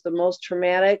because it was the most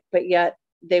traumatic, but yet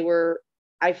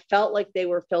I felt like they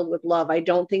were filled with love. I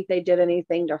don't think they did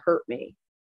anything to hurt me.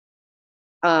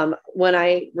 When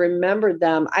I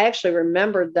actually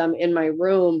remembered them in my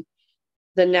room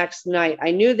the next night.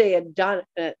 I knew they had done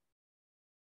it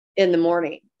in the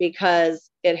morning because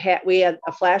we had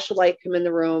a flash of light come in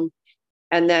the room,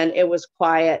 and then it was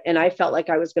quiet, and I felt like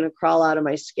I was going to crawl out of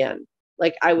my skin.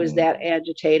 Like I was that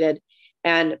agitated,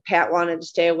 and Pat wanted to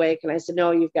stay awake. And I said,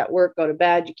 no, you've got work, go to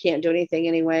bed. You can't do anything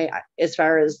anyway, as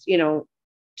far as,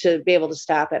 to be able to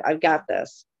stop it. I've got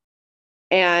this.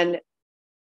 And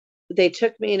they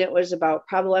took me, and it was about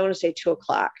probably, I want to say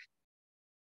 2:00.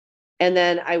 And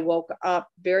then I woke up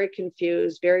very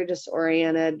confused, very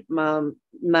disoriented.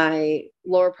 My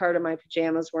lower part of my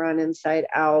pajamas were on inside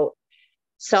out.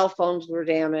 Cell phones were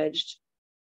damaged.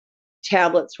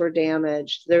 Tablets were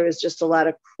damaged. There was just a lot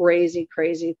of crazy,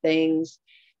 crazy things.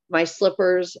 My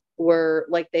slippers were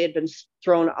like they had been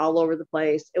thrown all over the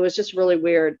place. It was just really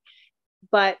weird.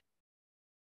 But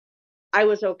I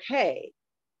was okay.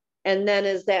 And then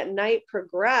as that night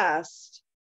progressed,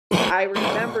 I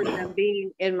remembered them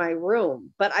being in my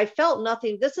room, but I felt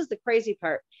nothing. This is the crazy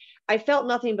part. I felt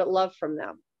nothing but love from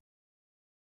them.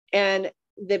 And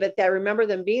but I remember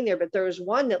them being there, but there was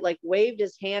one that like waved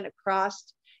his hand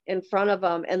across in front of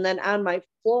them. And then on my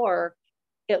floor,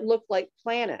 it looked like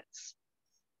planets.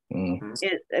 Mm-hmm.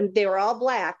 And they were all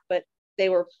black, but they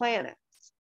were planets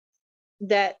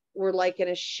that were like in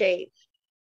a shape.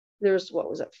 There's,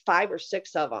 5 or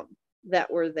 6 of them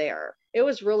that were there. It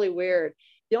was really weird.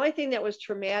 The only thing that was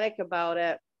traumatic about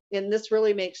it, and this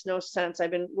really makes no sense,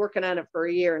 I've been working on it for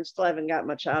a year and still haven't got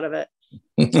much out of it.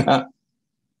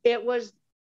 It was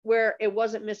where it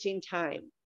wasn't missing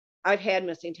time. I've had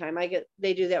missing time.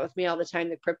 They do that with me all the time.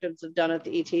 The cryptids have done it.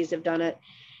 The ETs have done it.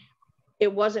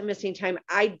 It wasn't missing time.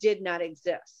 I did not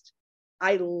exist.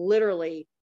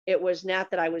 It was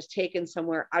not that I was taken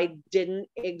somewhere. I didn't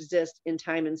exist in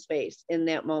time and space in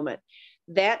that moment.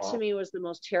 That to me was the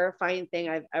most terrifying thing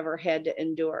I've ever had to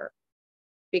endure,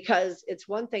 because it's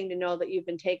one thing to know that you've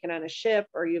been taken on a ship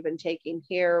or you've been taken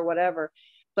here or whatever,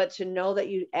 but to know that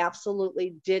you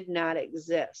absolutely did not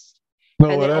exist.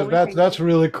 No, that's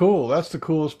really cool. That's the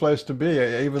coolest place to be,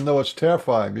 even though it's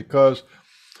terrifying, because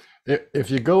If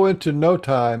you go into no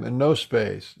time and no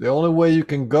space, the only way you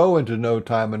can go into no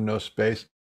time and no space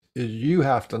is you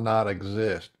have to not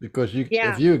exist, because if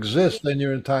Yeah. you exist, then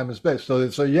you're in time and space. So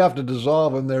you have to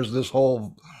dissolve, and there's this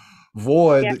whole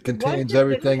void Yeah. that contains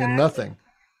everything and nothing.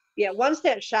 Yeah. Once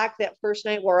that shock that first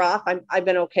night wore off, I've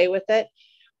been okay with it.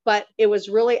 But it was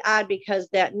really odd because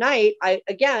that night,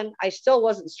 I still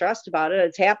wasn't stressed about it.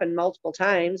 It's happened multiple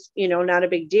times, not a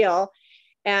big deal.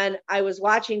 And I was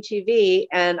watching TV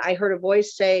and I heard a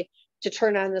voice say to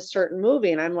turn on this certain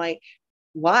movie. And I'm like,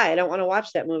 why? I don't want to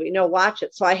watch that movie. No, watch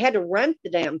it. So I had to rent the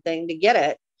damn thing to get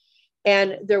it.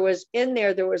 And there was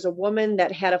a woman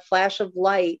that had a flash of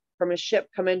light from a ship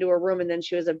come into her room, and then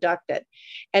she was abducted.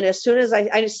 And as soon as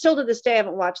I still to this day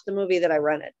haven't watched the movie that I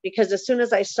rented, because as soon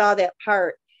as I saw that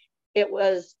part, it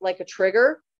was like a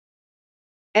trigger.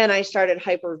 And I started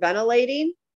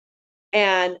hyperventilating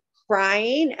and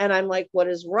crying. And I'm like, what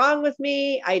is wrong with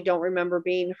me? I don't remember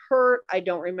being hurt. I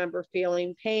don't remember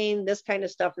feeling pain, this kind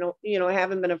of stuff. No, I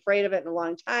haven't been afraid of it in a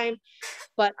long time,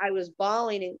 but I was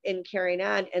bawling and carrying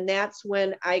on. And that's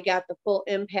when I got the full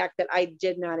impact that I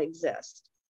did not exist.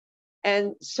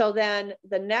 And so then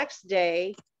the next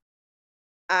day,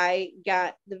 I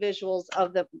got the visuals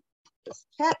of this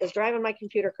cat is driving my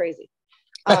computer crazy.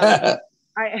 I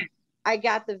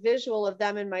got the visual of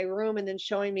them in my room and then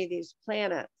showing me these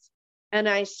planets. And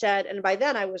I said, and by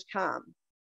then I was calm.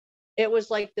 It was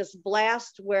like this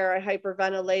blast where I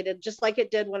hyperventilated, just like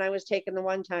it did when I was taken the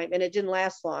one time, and it didn't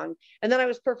last long. And then I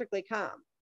was perfectly calm,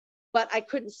 but I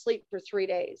couldn't sleep for 3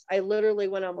 days. I literally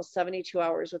went almost 72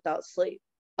 hours without sleep,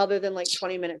 other than like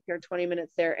 20 minutes here, 20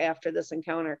 minutes there after this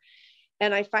encounter.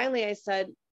 And I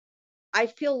said, I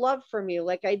feel love from you.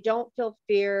 Like, I don't feel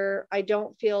fear. I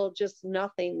don't feel just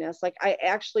nothingness. Like, I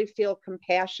actually feel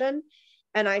compassion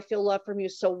and I feel love from you.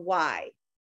 So why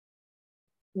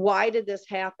did this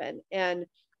happen? And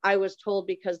I was told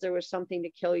because there was something to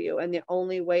kill you. And the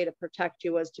only way to protect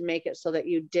you was to make it so that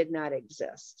you did not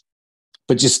exist.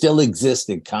 But you still exist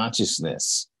in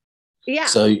consciousness. Yeah.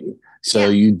 So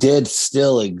you did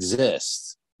still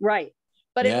exist. Right.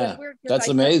 But it was weird. That's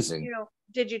amazing. Said,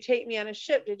 did you take me on a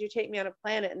ship? Did you take me on a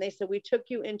planet? And they said, we took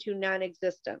you into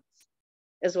non-existence,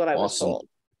 is what I was told.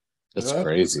 That's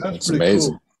crazy. That's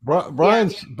amazing. Cool. Brian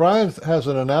has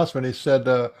an announcement. He said,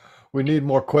 we need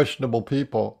more questionable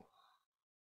people.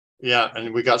 Yeah,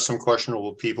 and we got some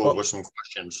questionable people with some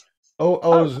questions.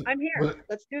 I'm here.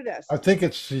 Let's do this. I think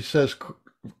he says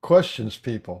questions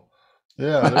people.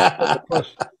 Yeah.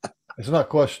 It's not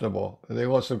questionable. They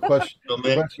want some questions. So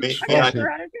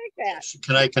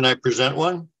can I present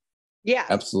one? Yeah,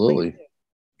 absolutely.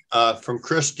 From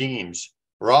Chris Deems.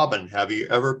 Robin, have you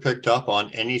ever picked up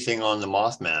on anything on the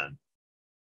Mothman?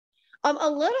 A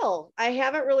little. I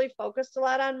haven't really focused a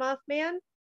lot on Mothman.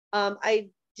 I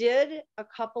did a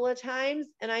couple of times,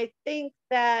 and I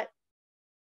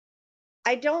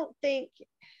don't think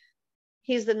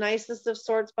he's the nicest of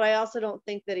sorts, but I also don't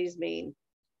think that he's mean.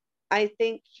 I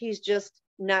think he's just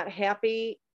not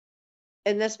happy.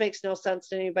 And this makes no sense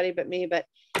to anybody but me, but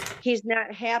he's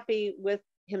not happy with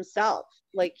himself.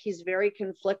 Like, he's very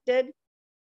conflicted,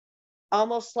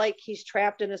 almost like he's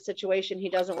trapped in a situation he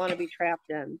doesn't want to be trapped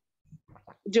in.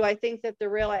 Do I think that they're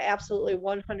real? I absolutely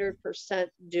 100%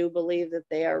 do believe that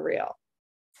they are real.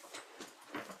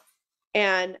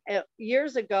 And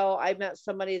years ago, I met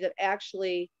somebody that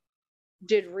actually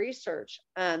did research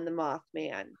on the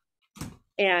Mothman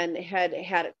and had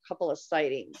a couple of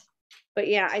sightings. But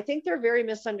yeah, I think they're very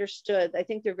misunderstood. I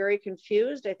think they're very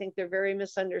confused. I think they're very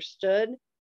misunderstood.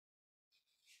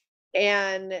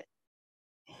 And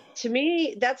to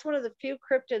me, that's one of the few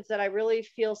cryptids that I really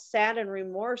feel sad and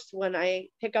remorse when I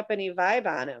pick up any vibe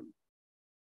on him.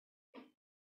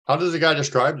 How does the guy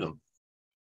describe them?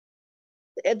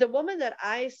 The woman that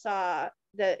I saw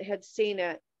that had seen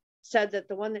it said that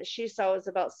the one that she saw was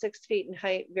about 6 feet in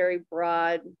height, very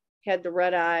broad, had the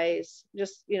red eyes,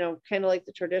 just, kind of like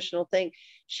the traditional thing.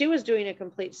 She was doing a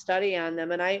complete study on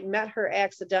them, and I met her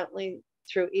accidentally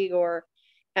through Igor,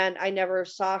 and I never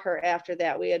saw her after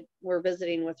that. Were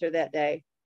visiting with her that day.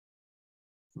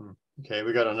 Okay,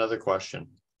 we got another question.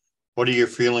 What are your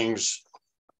feelings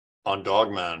on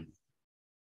Dogman?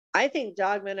 I think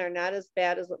dogmen are not as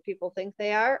bad as what people think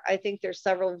they are. I think there's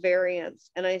several variants,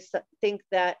 and I think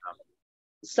that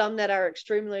some that are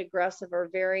extremely aggressive are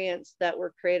variants that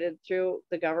were created through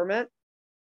the government.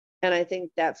 And I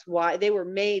think that's why they were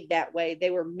made that way.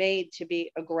 They were made to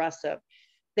be aggressive.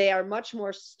 They are much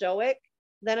more stoic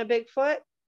than a Bigfoot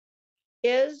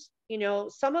is.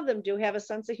 Some of them do have a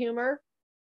sense of humor,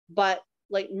 but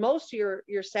like most of your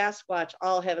Sasquatch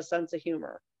all have a sense of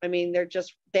humor. I mean,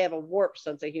 they have a warped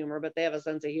sense of humor, but they have a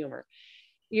sense of humor.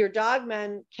 your dog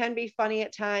men can be funny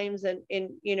at times and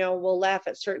you know, will laugh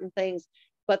at certain things,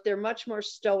 but they're much more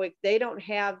stoic. They don't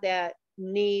have that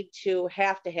need to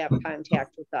have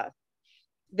contact with us.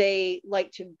 They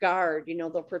like to guard, you know,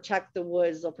 they'll protect the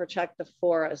woods, they'll protect the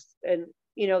forest. And,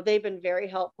 you know, they've been very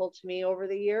helpful to me over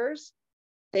the years.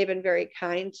 They've been very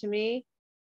kind to me.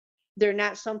 They're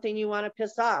not something you want to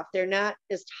piss off. They're not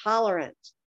as tolerant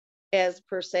as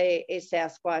per se a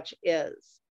Sasquatch is.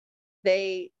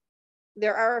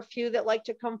 There are a few that like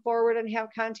to come forward and have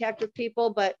contact with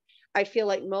people, but I feel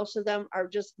like most of them are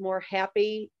just more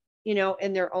happy, you know,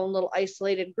 in their own little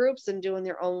isolated groups and doing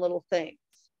their own little things.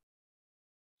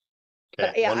 Okay.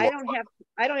 But yeah,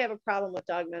 I don't have a problem with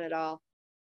dogmen at all.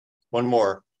 One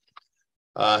more.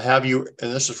 Have you,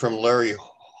 and this is from Larry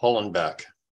Hollenbeck.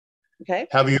 Okay.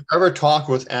 Have you ever talked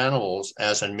with animals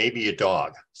as in maybe a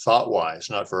dog, thought-wise,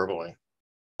 not verbally?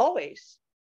 Always.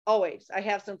 Always. I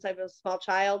have since I was a small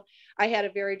child. I had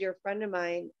a very dear friend of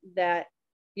mine that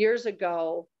years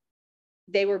ago,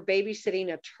 they were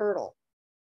babysitting a turtle.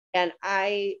 And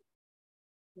I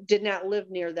did not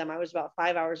live near them. I was about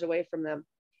 5 hours away from them.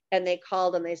 And they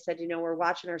called and they said, you know, we're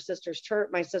watching my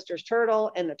sister's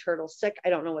turtle, and the turtle's sick. I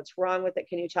don't know what's wrong with it.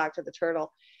 Can you talk to the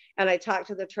turtle? And I talked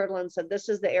to the turtle and said, this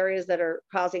is the areas that are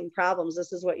causing problems.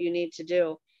 This is what you need to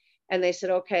do. And they said,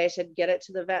 okay. I said, get it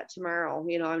to the vet tomorrow.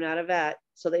 You know, I'm not a vet.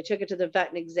 So they took it to the vet,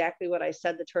 and exactly what I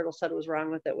said the turtle said was wrong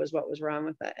with it was what was wrong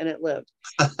with it. And it lived.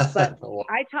 But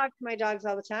I talk to my dogs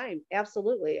all the time.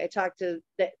 Absolutely. I talk to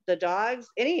the dogs,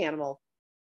 any animal.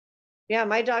 Yeah,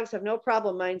 my dogs have no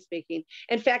problem mind speaking.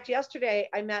 In fact, yesterday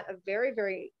I met a very,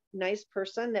 very nice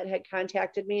person that had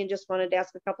contacted me and just wanted to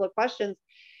ask a couple of questions.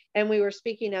 And we were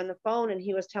speaking on the phone, and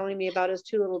he was telling me about his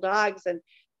two little dogs. And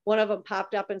one of them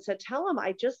popped up and said, tell him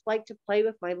I just like to play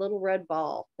with my little red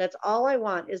ball. That's all I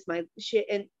want is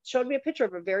and showed me a picture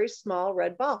of a very small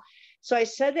red ball. So I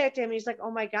said that to him. He's like,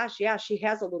 oh my gosh, yeah, she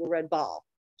has a little red ball.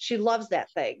 She loves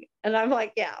that thing. And I'm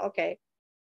like, yeah, okay.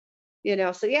 You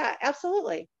know, so yeah,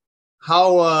 absolutely.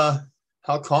 How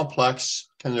complex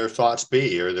can their thoughts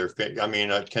be, or I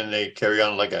mean, can they carry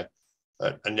on like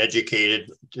an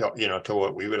educated, you know, to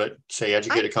what we would say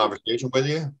educated conversation with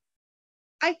you?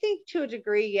 I think to a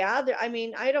degree, yeah. I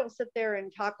mean, I don't sit there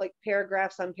and talk like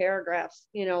paragraphs on paragraphs,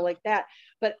 you know, like that,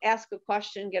 but ask a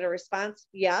question, get a response.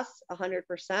 Yes,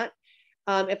 100%.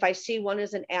 If I see one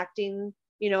isn't acting,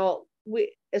 you know,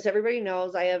 as everybody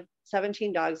knows, I have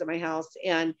 17 dogs at my house.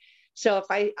 And so if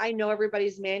I know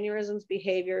everybody's mannerisms,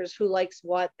 behaviors, who likes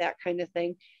what, that kind of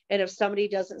thing. And if somebody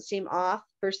doesn't seem off,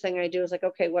 first thing I do is like,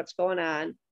 okay, what's going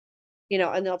on? You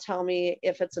know, and they'll tell me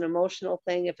if it's an emotional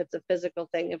thing, if it's a physical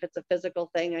thing. If it's a physical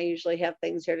thing, I usually have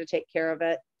things here to take care of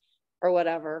it or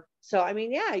whatever. So, I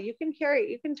mean, yeah, you can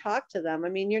talk to them. I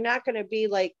mean, you're not going to be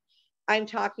like, I'm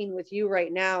talking with you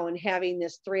right now and having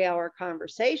this 3-hour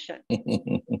conversation.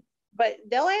 But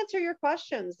they'll answer your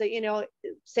questions. That, you know,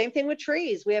 same thing with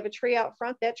trees. We have a tree out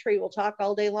front. That tree will talk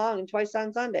all day long and twice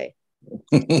on Sunday.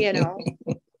 You know.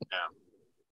 Yeah.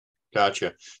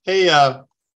 Gotcha. Hey,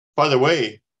 by the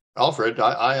way, Alfred,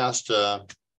 I asked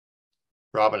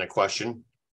Robin a question,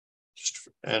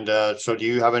 and so do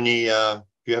you have any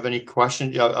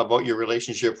questions about your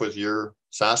relationship with your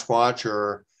Sasquatch,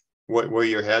 or where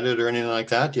you're headed, or anything like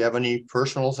that? Do you have any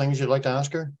personal things you'd like to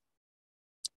ask her?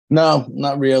 No,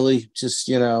 not really. Just,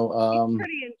 you know, he's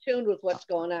pretty in tune with what's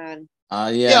going on.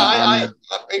 Yeah.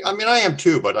 I mean, I am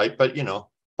too, but you know,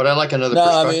 but I like another no,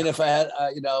 perspective. I mean, if I had,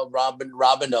 you know,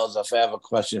 Robin knows if I have a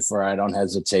question for her, I don't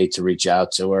hesitate to reach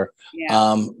out to her.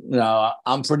 Yeah. You know,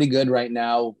 I'm pretty good right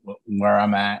now where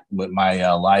I'm at with my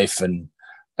life and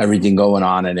everything going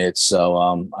on in it.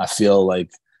 So I feel like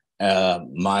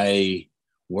my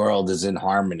world is in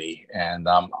harmony, and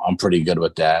I'm pretty good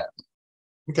with that.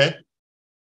 Okay.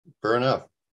 Fair enough.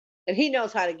 And he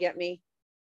knows how to get me.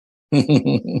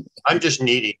 I'm just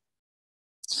needy.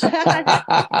 I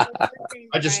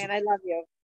love you.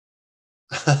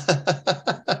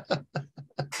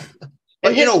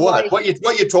 But you know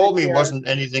what you told me wasn't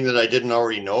anything that I didn't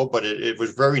already know, but it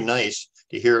was very nice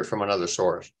to hear it from another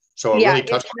source. So it really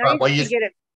touched my heart.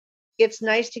 It's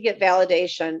nice to get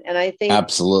validation. And I think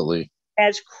absolutely,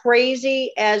 as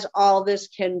crazy as all this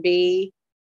can be,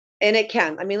 and it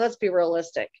can, I mean, let's be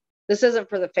realistic. This isn't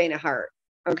for the faint of heart.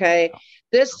 Okay.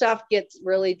 This stuff gets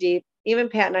really deep. Even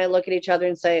Pat and I look at each other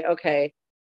and say, okay,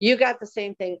 you got the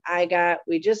same thing I got.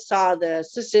 We just saw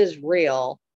this. This is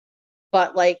real.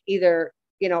 But like, either,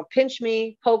 you know, pinch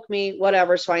me, poke me,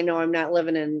 whatever, so I know I'm not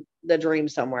living in the dream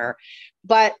somewhere.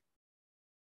 But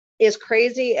as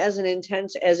crazy as and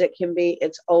intense as it can be,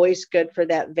 it's always good for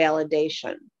that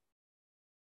validation.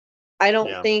 I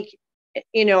don't think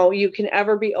you can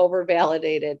ever be over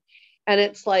validated. And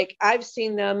it's like, I've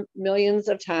seen them millions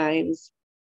of times.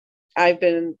 I've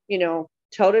been,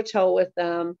 toe to toe with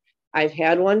them. I've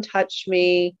had one touch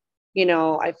me.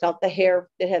 I felt the hair,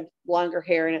 it had longer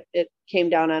hair, and it came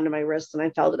down onto my wrist, and I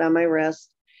felt it on my wrist.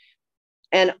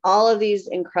 And all of these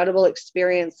incredible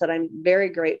experiences that I'm very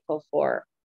grateful for.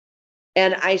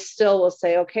 And I still will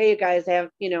say, okay, you guys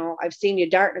I've seen you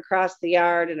darting across the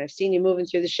yard, and I've seen you moving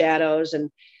through the shadows, and,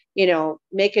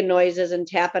 making noises and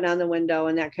tapping on the window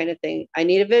and that kind of thing. I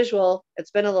need a visual.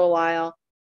 It's been a little while.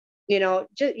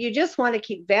 You just want to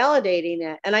keep validating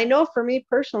it. And I know for me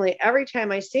personally, every time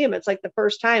I see him, it's like the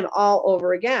first time all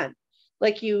over again.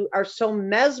 Like, you are so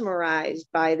mesmerized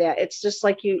by that. It's just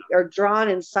like you are drawn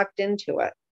and sucked into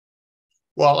it.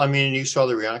 Well, I mean, you saw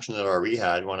the reaction that RV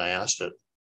had when I asked it.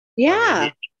 Yeah. I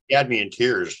mean, he had me in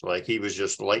tears. Like, he was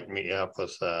just lighting me up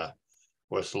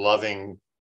with loving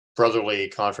brotherly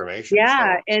confirmation.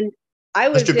 Yeah. So, and I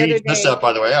was Mr. Beans missed that,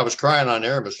 by the way. I was crying on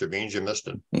air, Mr. Beans. You missed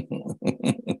it.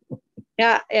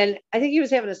 Yeah. And I think he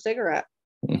was having a cigarette.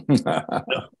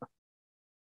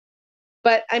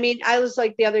 But I mean, I was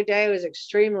like, the other day, I was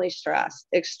extremely stressed.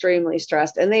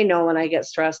 And they know when I get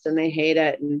stressed, and they hate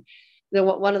it. And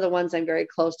one of the ones I'm very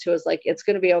close to is like, it's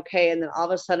going to be okay. And then all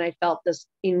of a sudden I felt this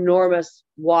enormous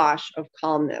wash of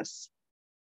calmness.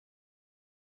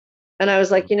 And I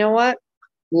was like, you know what?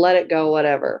 Let it go,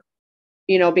 whatever,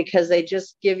 because they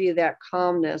just give you that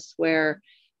calmness where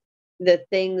the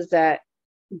things that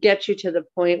get you to the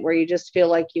point where you just feel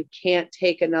like you can't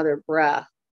take another breath.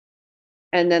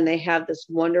 And then they have this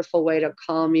wonderful way to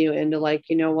calm you into like,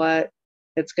 you know what?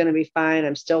 It's going to be fine.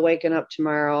 I'm still waking up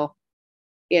tomorrow.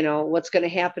 What's going to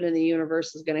happen in the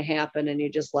universe is going to happen, and you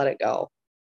just let it go.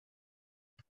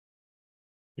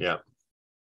 Yeah.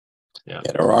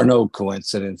 There are no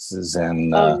coincidences, and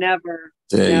never.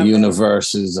 The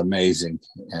universe is amazing.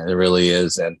 And it really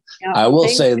is. And I will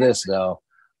say this, though.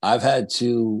 I've had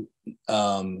two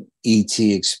ET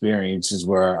experiences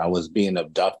where I was being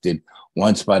abducted,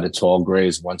 once by the tall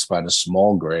grays, once by the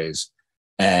small grays.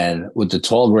 And with the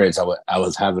tall grays, I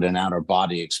was having an outer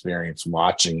body experience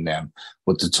watching them.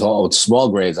 With the small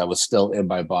grays, I was still in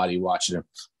my body watching them.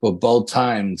 But both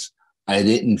times, I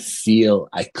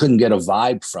couldn't get a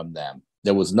vibe from them.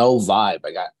 There was no vibe.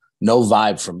 I got no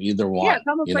vibe from either one. Yeah, it's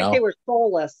almost like they were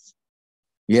soulless.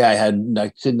 Yeah,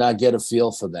 I could not get a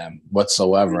feel for them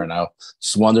whatsoever. Mm-hmm. And I was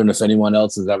just wondering if anyone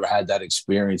else has ever had that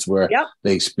experience where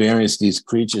they experienced these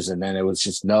creatures, and then it was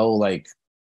just no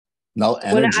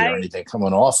energy or anything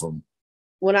coming off them.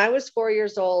 When I was 4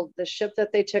 years old, the ship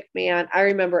that they took me on, I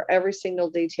remember every single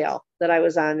detail that I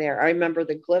was on there. I remember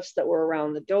the glyphs that were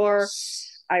around the door.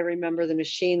 I remember the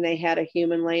machine. They had a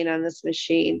human laying on this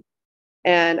machine.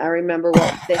 And I remember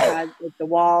what they had with the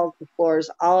walls, the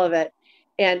floors, all of it.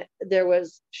 And there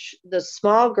was the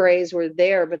small grays were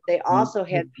there, but they also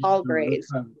had tall grays.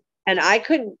 And I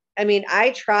tried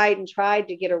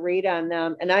to get a read on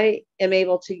them. And I am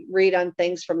able to read on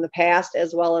things from the past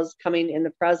as well as coming in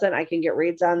the present. I can get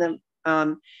reads on them.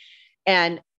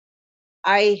 And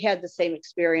I had the same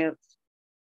experience.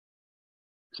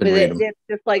 It's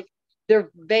just like they're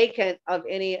vacant of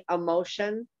any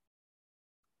emotion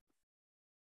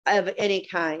of any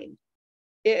kind.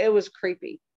 It was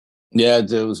creepy. Yeah,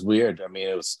 it was weird. I mean,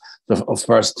 it was the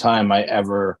first time I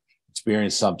ever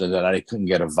experienced something that I couldn't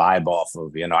get a vibe off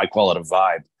of. I call it a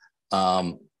vibe.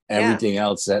 Everything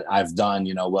else that I've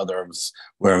done, whether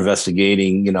we're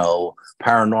investigating,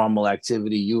 paranormal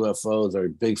activity, UFOs or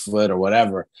Bigfoot or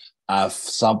whatever, if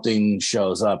something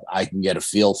shows up, I can get a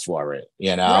feel for it,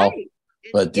 Right.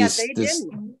 But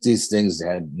these things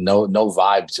had no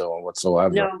vibe to them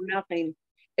whatsoever. No, nothing.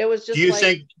 It was just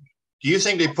Do you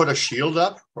think they put a shield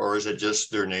up, or is it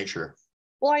just their nature?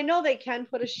 Well, I know they can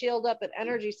put a shield up, but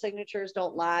energy signatures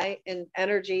don't lie. And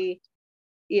energy,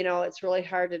 it's really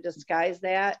hard to disguise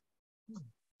that.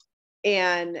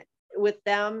 And with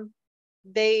them,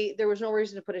 there was no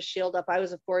reason to put a shield up. I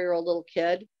was a 4-year-old little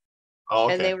kid. Oh,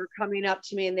 okay. And they were coming up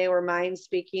to me, and they were mind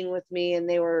speaking with me, and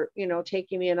they were,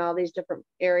 taking me in all these different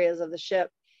areas of the ship.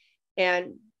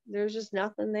 And there's just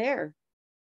nothing there.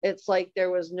 It's like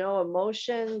there was no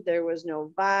emotion, there was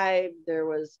no vibe, there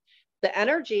was the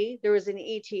energy, there was an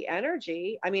ET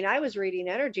energy. I mean, I was reading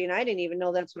energy, and I didn't even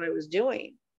know that's what I was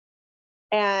doing.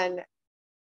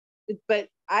 But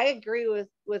I agree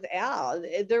with Al.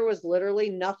 There was literally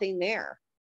nothing there.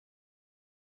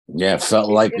 Yeah, it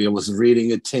felt like it was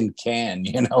reading a tin can.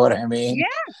 You know what I mean? Yeah.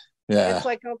 Yeah. It's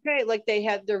like, okay, like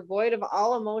they're void of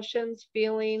all emotions,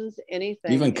 feelings,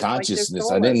 anything. Even consciousness.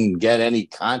 Like I didn't get any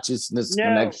consciousness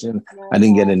connection. No. I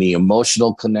didn't get any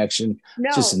emotional connection.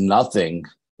 No. Just nothing.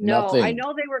 No, Nothing. I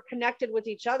know they were connected with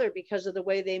each other because of the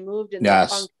way they moved and Yes.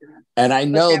 they functioned. And I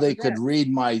know they was could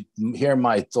it. hear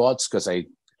my thoughts because I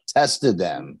tested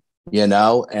them, you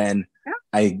know, and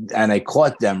I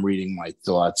caught them reading my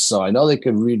thoughts. So I know they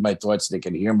could read my thoughts, they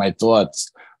could hear my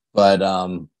thoughts, but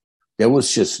there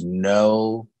was just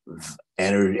no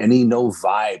energy, no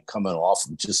vibe coming off.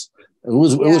 It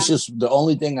was just the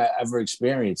only thing I ever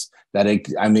experienced that I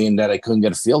couldn't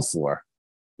get a feel for.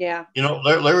 Yeah. You know,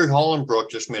 Larry Hollenbrook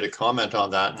just made a comment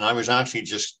on that, and I was actually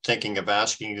just thinking of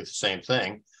asking you the same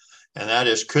thing, and that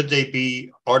is, could they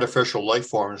be artificial life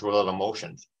forms without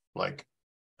emotions? Like,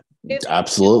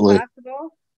 absolutely, it's possible.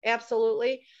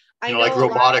 Absolutely. I know like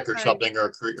robotic or something,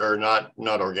 or not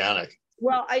organic.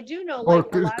 Well, I do know, or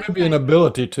like, it could be an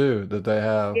ability too that they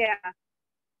have. Yeah.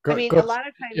 I mean, a lot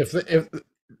of times, if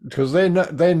because they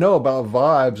know about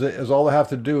vibes, is all they have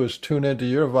to do is tune into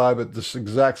your vibe at this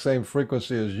exact same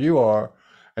frequency as you are,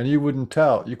 and you couldn't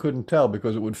tell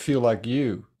because it would feel like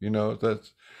you.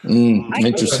 That's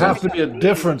interesting. There has to be a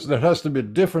difference. There has to be a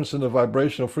difference in the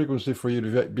vibrational frequency for you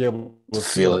to be able to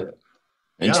feel it.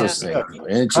 Interesting.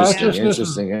 Yeah.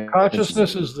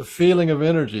 Consciousness is the feeling of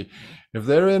energy. If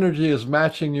their energy is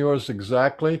matching yours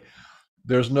exactly,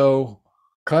 there's no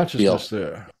consciousness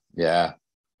there. Yeah.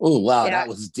 Oh, wow. That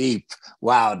was deep.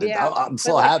 Wow. I'm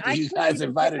so happy you guys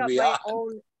invited me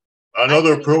on.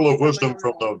 Another pearl of wisdom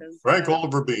from the Frank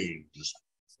Oliver Beans.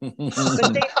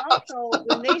 But they also,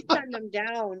 when they send them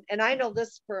down, and I know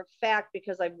this for a fact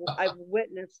because I've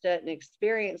witnessed it and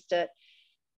experienced it,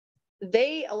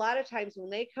 a lot of times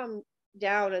when they come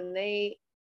down and they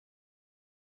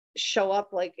show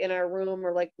up like in our room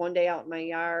or like one day out in my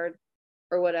yard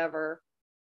or whatever,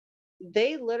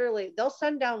 they'll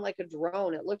send down like a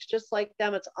drone. It looks just like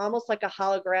them. It's almost like a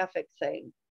holographic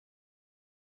thing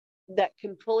that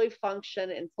can fully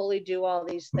function and fully do all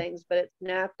these things, but it's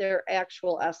not their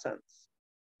actual essence,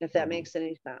 if that makes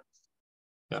any sense.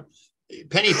 Yeah.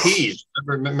 Penny Peas.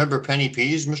 Remember Penny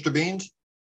Peas, Mr. Beans?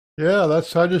 Yeah,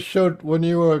 I just showed when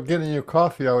you were getting your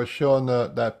coffee, I was showing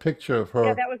that picture of her.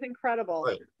 Yeah, that was incredible.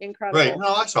 Right. Incredible. Right.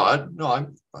 No, I saw it. No,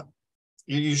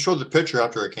 you showed the picture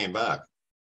after I came back.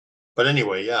 But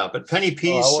anyway, yeah. But Penny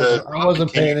Peas said, I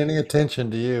wasn't paying any attention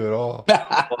to you at all.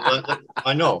 Well,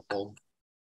 I know. Well,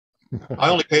 I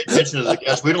only pay attention to the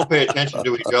guests. We don't pay attention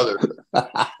to each other.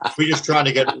 We're just trying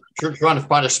to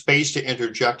find a space to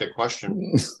interject a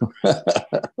question.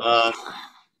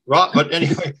 But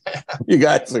anyway, you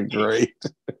guys are great.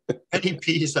 Penny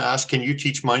Pease asked, "Can you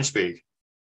teach mind speak?"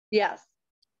 Yes.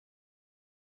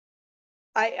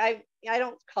 I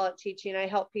don't call it teaching. I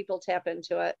help people tap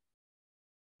into it.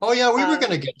 Oh yeah, we were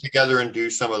going to get together and do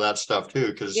some of that stuff too,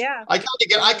 because yeah, I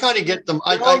kind of get them.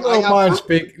 We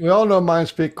all know mind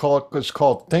speak is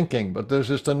called thinking, but there's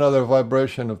just another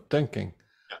vibration of thinking.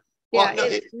 Yeah,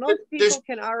 well, most people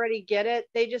can already get it.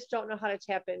 They just don't know how to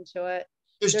tap into it.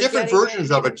 There's different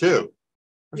versions of it too.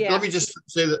 Yeah. Let me just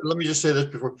say this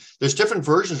before. There's different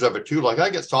versions of it too. Like I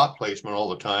get thought placement all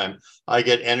the time. I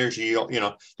get energy.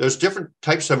 There's different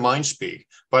types of mind speak.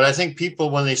 But I think people,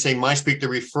 when they say mind speak, they're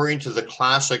referring to the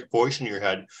classic voice in your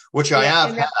head, which I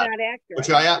have had,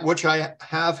 which I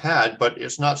have had, but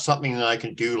it's not something that I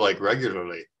can do like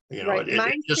regularly.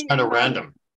 It's just kind of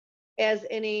random.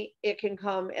 It can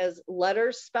come as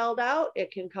letters spelled out.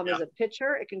 It can come as a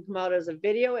picture. It can come out as a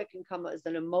video. It can come as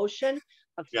an emotion,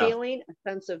 a feeling, a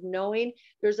sense of knowing.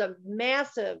 There's a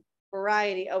massive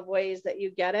variety of ways that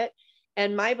you get it.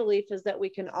 And my belief is that we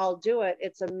can all do it.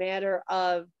 It's a matter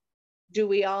of, do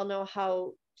we all know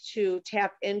how to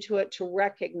tap into it, to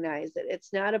recognize it?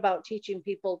 It's not about teaching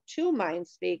people to mind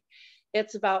speak.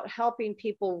 It's about helping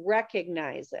people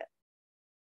recognize it.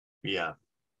 Yeah.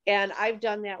 And I've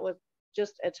done that with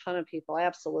just a ton of people.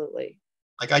 Absolutely.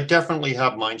 Like I definitely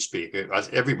have mind speak.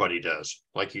 Everybody does,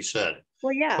 like you said.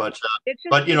 Well, yeah. But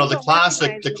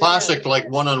the classic like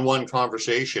one-on-one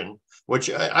conversation,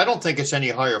 which I don't think it's any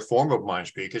higher form of mind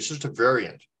speak. It's just a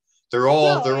variant. They're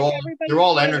all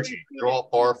energy. They're all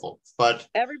powerful. But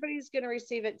everybody's going to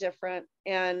receive it different,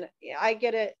 and I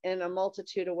get it in a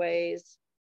multitude of ways.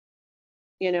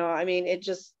 I mean, it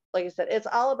just, like I said, it's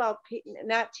all about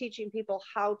not teaching people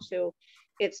how to.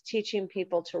 It's teaching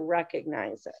people to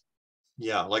recognize it.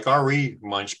 Yeah, like RE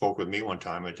mind spoke with me one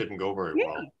time. It didn't go very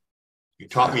well. You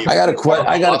taught me. I got a question.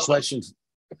 I got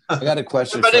a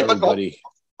question for everybody.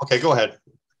 Okay, go ahead.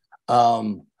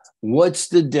 What's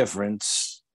the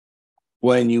difference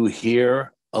when you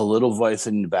hear a little voice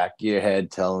in the back of your head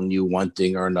telling you one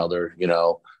thing or another,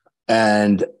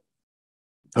 and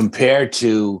compared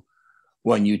to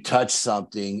when you touch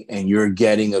something and you're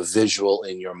getting a visual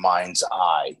in your mind's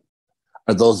eye?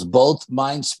 Are those both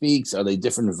mind speaks? Are they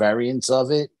different variants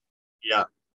of it? Yeah.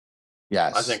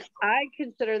 Yes. I think I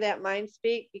consider that mind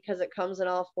speak because it comes in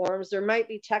all forms. There might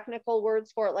be technical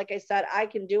words for it. Like I said, I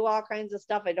can do all kinds of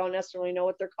stuff. I don't necessarily know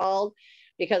what they're called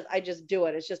because I just do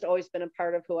it. It's just always been a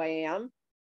part of who I am.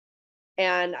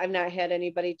 And I've not had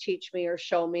anybody teach me or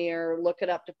show me or look it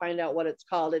up to find out what it's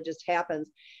called. It just happens.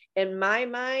 In my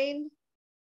mind,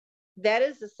 that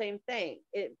is the same thing.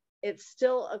 It's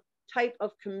still a type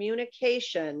of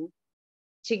communication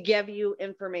to give you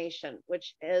information,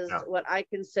 which is what I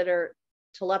consider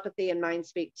telepathy and mind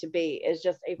speak to be, is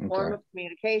just a form of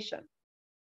communication.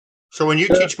 So when you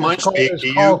teach mind speak,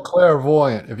 it's called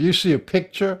clairvoyant. If you see a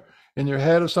picture in your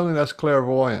head of something, that's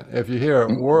clairvoyant. If you hear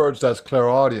words, that's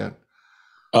clairaudient.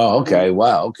 Oh, okay.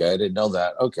 Wow. Okay, I didn't know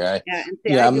that. Okay.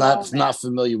 Yeah, I'm not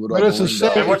familiar with all the lingo. It's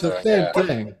the same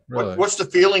thing. Really. What's the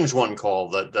feelings one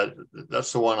called?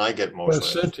 That's the one I get most.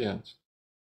 Clairsentience.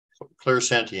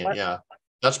 Clairsentient. Yeah,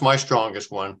 that's my strongest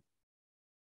one.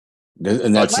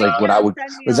 And that's like what I would.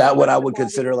 Is that what I would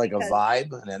consider like a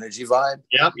vibe, an energy vibe?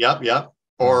 Yep.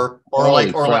 Or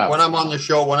like when I'm on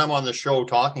the show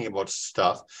talking about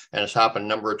stuff, and it's happened a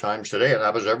number of times today. It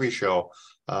happens every show.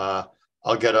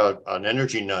 I'll get an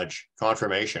energy nudge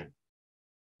confirmation,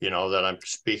 that I'm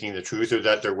speaking the truth or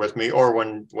that they're with me. Or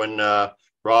when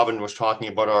Robin was talking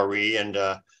about RE and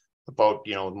about,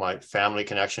 my family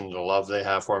connection, the love they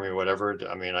have for me, whatever.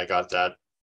 I mean, I got that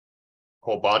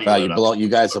whole body. You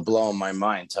guys are blowing my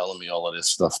mind telling me all of this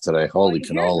stuff today. Holy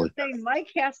cannoli. Mike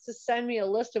has to send me a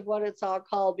list of what it's all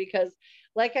called because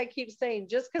like I keep saying,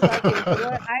 just because I can do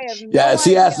it, I have no Yes,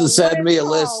 he has to send me a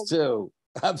called. List too.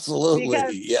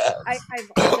 Absolutely. Yeah. I've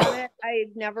done it. I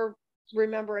never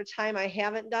remember a time I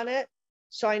haven't done it.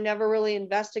 So I never really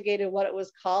investigated what it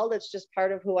was called. It's just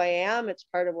part of who I am. It's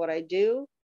part of what I do.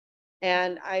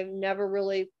 And I've never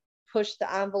really pushed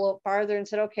the envelope farther and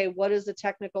said, okay, what is the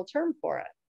technical term for it?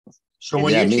 So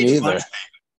when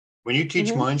you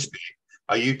teach mind speak,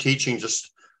 are you teaching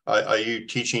just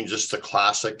the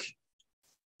classic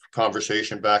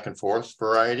conversation back and forth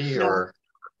variety or?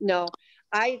 No.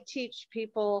 I teach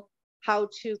people how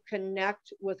to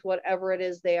connect with whatever it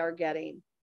is they are getting.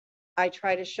 I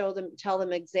try to tell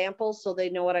them examples so they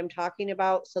know what I'm talking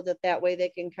about, so that way they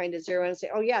can kind of zero in and say,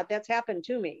 oh yeah, that's happened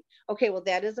to me. Okay, well,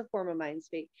 that is a form of mind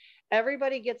speak.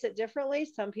 Everybody gets it differently.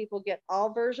 Some people get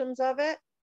all versions of it.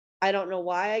 I don't know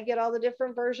why I get all the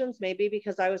different versions. Maybe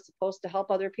because I was supposed to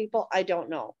help other people. I don't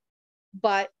know.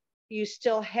 But you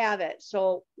still have it.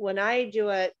 So when I do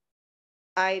it,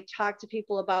 I talk to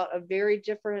people about a very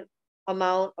different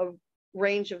amount of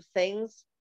range of things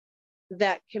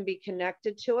that can be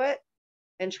connected to it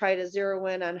and try to zero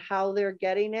in on how they're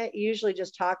getting it. Usually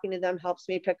just talking to them helps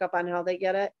me pick up on how they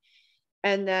get it.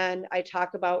 And then I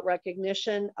talk about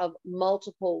recognition of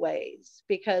multiple ways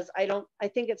because I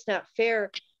think it's not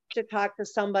fair to talk to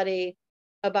somebody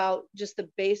about just the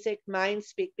basic mind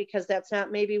speak because that's not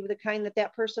maybe the kind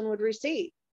that person would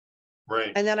receive.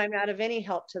 Right. And then I'm not of any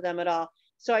help to them at all.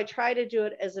 So I try to do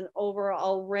it as an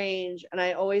overall range. And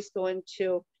I always go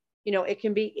into, it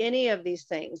can be any of these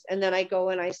things. And then I go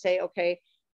and I say, okay,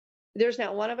 there's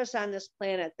not one of us on this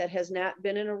planet that has not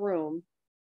been in a room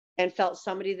and felt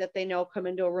somebody that they know come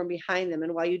into a room behind them.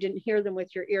 And while you didn't hear them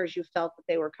with your ears, you felt that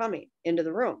they were coming into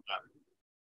the room.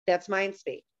 That's mind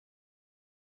speak.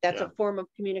 That's a form of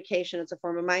communication. It's a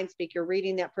form of mind speak. You're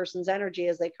reading that person's energy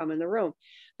as they come in the room.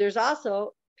 There's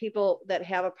also people that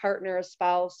have a partner, a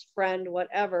spouse, friend,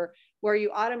 whatever, where you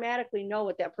automatically know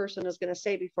what that person is going to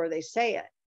say before they say it.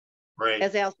 Right.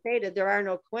 As Al stated, there are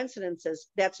no coincidences.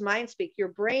 That's mind speak. Your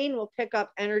brain will pick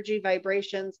up energy,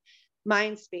 vibrations,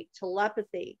 mind speak,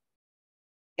 telepathy,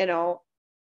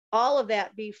 all of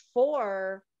that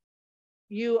before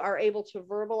you are able to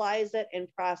verbalize it and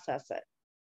process it.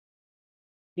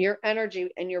 Your energy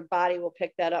and your body will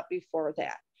pick that up before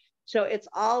that. So it's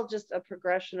all just a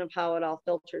progression of how it all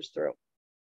filters through.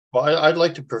 Well, I'd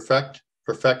like to perfect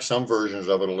some versions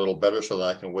of it a little better so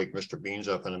that I can wake Mr. Beans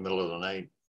up in the middle of the night.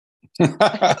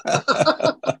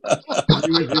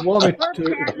 If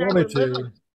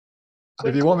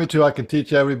you want me to, I can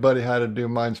teach everybody how to do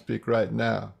mind speak right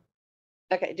now.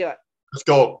 Okay, do it. Let's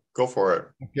go. Go for it.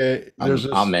 Okay.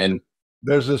 I'm in.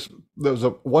 There's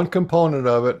one component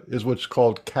of it is what's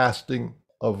called casting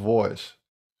of voice.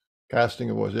 Casting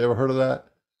a voice. You ever heard of that?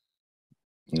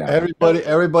 No.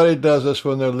 Everybody does this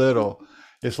when they're little.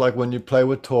 It's like when you play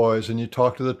with toys and you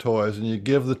talk to the toys and you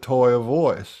give the toy a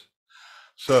voice.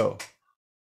 So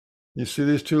you see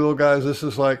these two little guys, this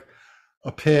is like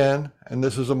a pen and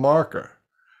this is a marker.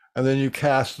 And then you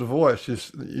cast the voice.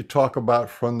 You talk about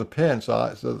from the pen.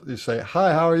 So you say,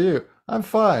 hi, how are you? I'm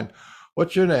fine.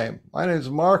 What's your name? My name's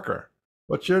Marker.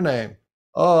 What's your name?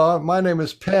 Oh, my name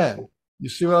is Pen. You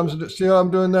see what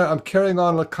I'm doing there? I'm carrying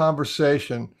on a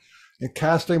conversation and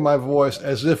casting my voice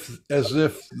as if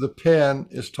the pen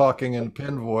is talking in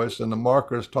pen voice and the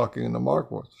marker is talking in the mark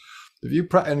voice.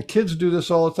 And kids do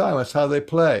this all the time. That's how they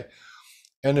play.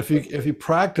 And if you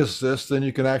practice this, then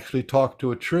you can actually talk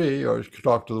to a tree, or you can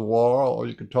talk to the wall, or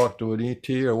you can talk to an ET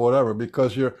or whatever,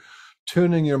 because you're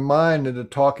tuning your mind into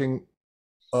talking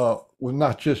with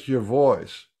not just your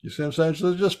voice. You see what I'm saying?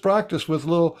 So just practice with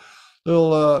little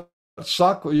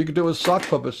sock. You can do it with sock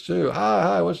puppets too.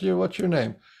 Hi, what's your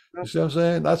name? You see what I'm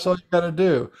saying? That's all you got to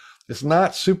do. It's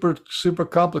not super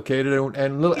complicated,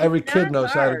 and every kid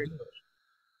knows how to do it.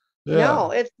 Yeah. No,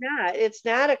 it's not. It's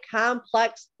not a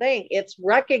complex thing. It's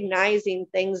recognizing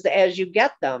things as you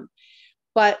get them.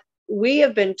 But we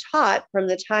have been taught from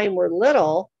the time we're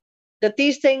little that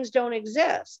these things don't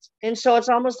exist. And so it's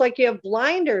almost like you have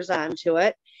blinders onto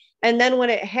it. And then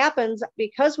when it happens,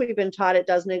 because we've been taught it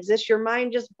doesn't exist, your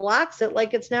mind just blocks it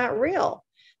like it's not real.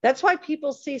 That's why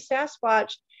people see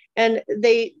Sasquatch and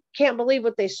they can't believe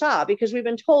what they saw, because we've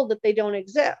been told that they don't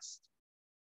exist.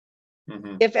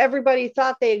 Mm-hmm. If everybody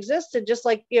thought they existed, just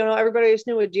like, everybody just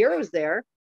knew a deer was there,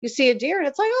 you see a deer and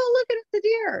it's like, oh, look at the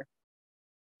deer.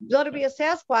 Let it be a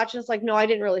Sasquatch. And it's like, no, I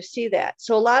didn't really see that.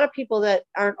 So a lot of people that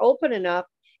aren't open enough,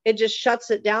 it just shuts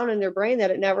it down in their brain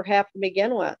that it never happened to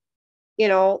begin with.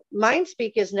 Mind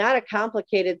speak is not a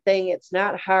complicated thing. It's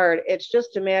not hard. It's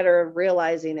just a matter of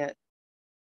realizing it.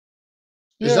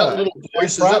 Is that little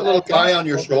voice, is that little guy on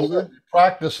your shoulder?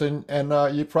 Practice and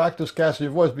you practice casting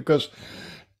your voice, because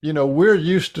we're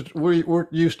used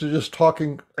to just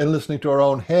talking and listening to our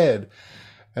own head,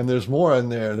 and there's more in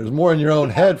there. There's more in your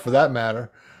own head, for that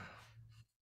matter.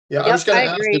 Yeah, I was going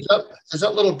to ask, is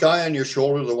that little guy on your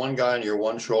shoulder, the one guy on your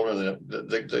one shoulder,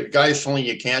 the guy who's telling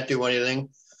you can't do anything,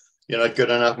 you're not good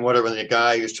enough, and whatever, and the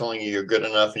guy who's telling you you're good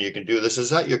enough and you can do this,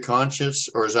 is that your conscience,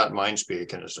 or is that mind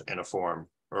speak in a form,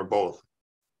 or both?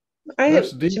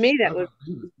 To me, that was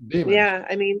demons. Yeah.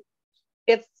 I mean,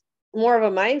 it's more of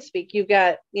a mind speak. You've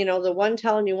got, the one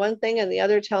telling you one thing and the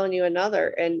other telling you another,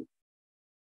 and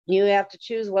you have to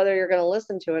choose whether you're going to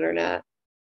listen to it or not.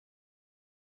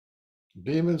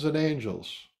 Demons and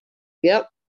angels. Yep.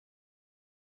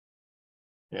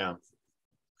 Yeah.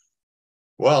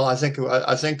 Well, I think you're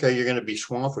going to be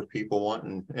swamped with people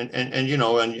wanting, and you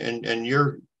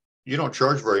don't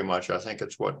charge very much. I think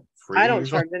it's what, free? I don't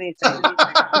charge anything.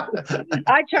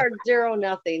 I charge zero,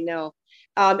 nothing. No.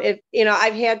 If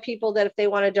I've had people that if they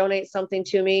want to donate something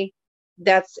to me,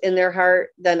 that's in their heart,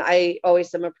 then I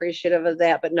always am appreciative of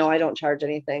that. But no, I don't charge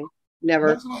anything.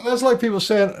 Never. That's like people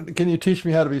saying, "Can you teach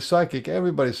me how to be psychic?"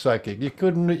 Everybody's psychic. You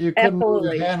couldn't move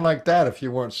your hand like that if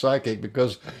you weren't psychic,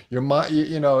 because your mind,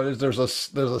 there's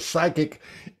a psychic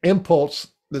impulse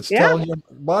that's telling your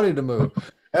body to move.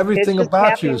 Everything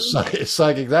about you is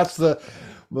psychic. That's the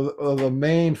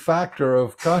main factor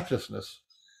of consciousness.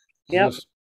 Yep.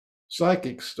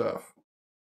 Psychic stuff.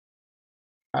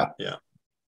 Yeah.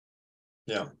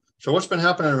 So what's been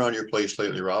happening around your place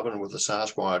lately, Robin, with the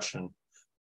Sasquatch, and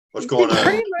what's going on?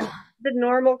 Pretty much the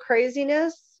normal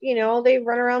craziness. They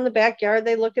run around the backyard,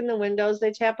 they look in the windows,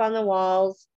 they tap on the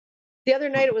walls. The other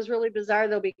night it was really bizarre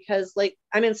though, because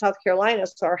I'm in South Carolina,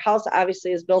 so our house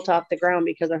obviously is built off the ground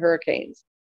because of hurricanes.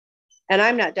 And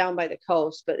I'm not down by the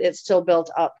coast, but it's still built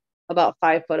up about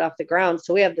 5 foot off the ground.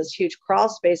 So we have this huge crawl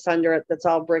space under it that's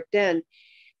all bricked in.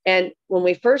 And when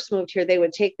we first moved here, they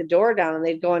would take the door down and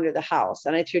they'd go under the house.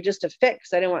 And I threw just a fit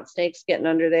because I didn't want snakes getting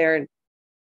under there. And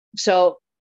so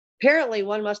apparently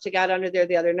one must have got under there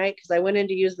the other night, because I went in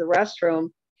to use the restroom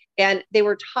and they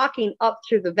were talking up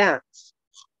through the vents.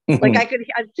 Like I'm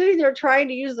sitting there trying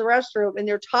to use the restroom and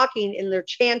they're talking and they're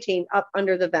chanting up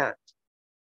under the vent.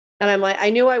 And I'm like, I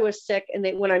knew I was sick. And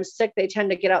when I'm sick, they tend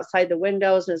to get outside the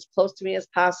windows and as close to me as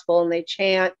possible. And they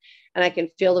chant and I can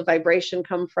feel the vibration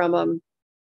come from them.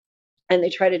 And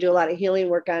they try to do a lot of healing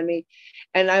work on me.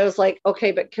 And I was like,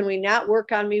 okay, but can we not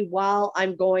work on me while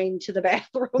I'm going to the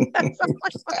bathroom? I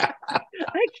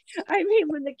mean,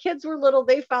 when the kids were little,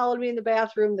 they followed me in the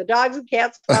bathroom. The dogs and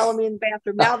cats follow me in the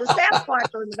bathroom. Now the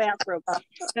Sasquatch are in the bathroom.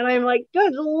 And I'm like,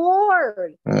 good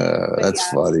Lord.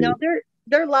 That's funny. No,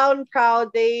 they're loud and proud.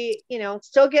 They,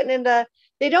 still getting into,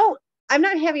 I'm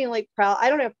not having I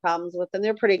don't have problems with them.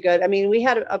 They're pretty good. I mean, we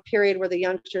had a period where the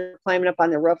youngsters were climbing up on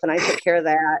the roof and I took care of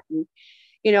that. And,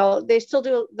 they still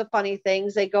do the funny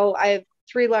things. I have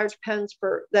 3 large pens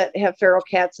that have feral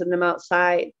cats in them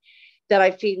outside that I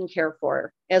feed and care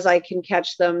for as I can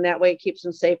catch them. That way it keeps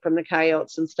them safe from the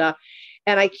coyotes and stuff.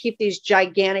 And I keep these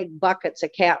gigantic buckets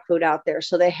of cat food out there,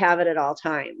 so they have it at all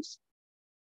times.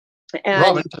 And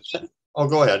Robin, Oh,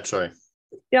 go ahead. Sorry.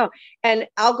 No, and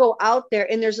I'll go out there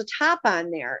and there's a top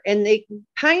on there and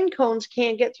pine cones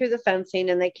can't get through the fencing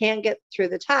and they can't get through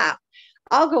the top.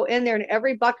 I'll go in there and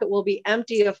every bucket will be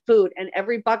empty of food and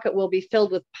every bucket will be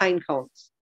filled with pine cones.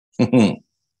 And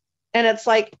it's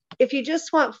like, if you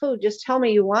just want food, just tell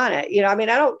me you want it. You know, I mean,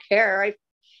 I don't care.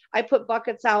 I put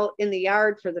buckets out in the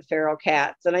yard for the feral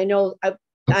cats and I know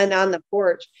and on the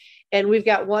porch, and we've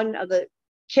got one of the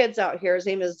kids out here. His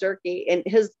name is Zerky, and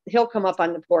he'll come up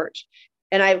on the porch.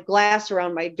 And I have glass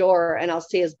around my door and I'll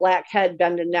see his black head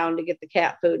bending down to get the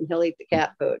cat food and he'll eat the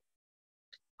cat food.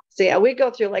 So yeah, we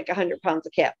go through like 100 pounds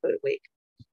of cat food a week.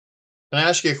 Can I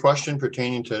ask you a question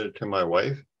pertaining to my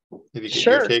wife? If you get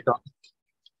Sure. your take on it?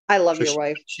 I love your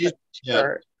wife. She's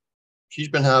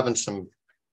been having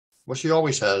she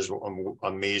always has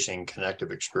amazing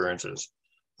connective experiences.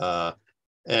 And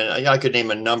I could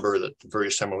name a number that's very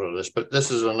similar to this, but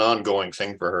this is an ongoing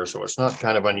thing for her. So it's not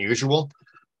kind of unusual.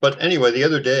 But anyway, the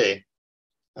other day,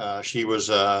 she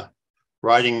was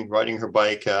riding her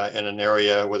bike in an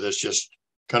area where there's just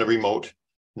kind of remote,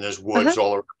 and there's woods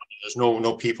all around. There's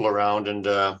no people around,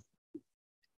 and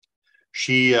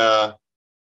she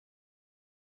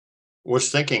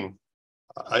was thinking,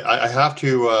 I have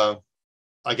to.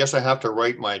 I guess I have to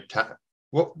write my tax.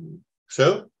 What?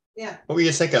 So? Yeah. What were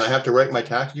you thinking? I have to write my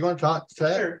tax. You want to talk to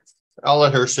that? Sure. I'll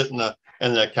let her sit in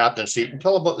the captain's seat and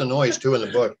tell about the noise too in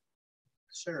the book.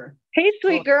 Sure. Hey,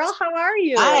 sweet girl, how are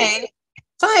you? Hi.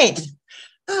 Fine.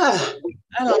 I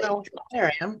don't know.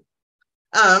 There I am.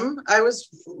 I was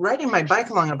riding my bike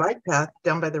along a bike path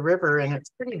down by the river, and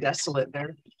it's pretty desolate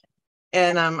there.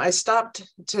 And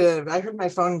I heard my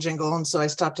phone jingle, and so I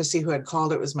stopped to see who had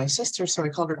called. It was my sister, so I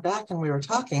called her back, and we were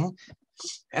talking.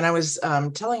 And I was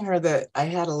telling her that I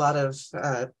had a lot of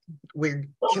weird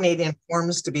Canadian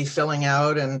forms to be filling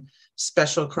out and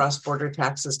special cross-border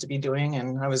taxes to be doing,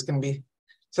 and I was going to be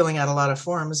filling out a lot of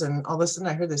forms, and all of a sudden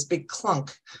I heard this big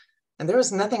clunk, and there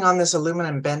was nothing on this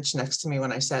aluminum bench next to me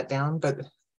when I sat down, but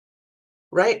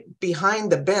right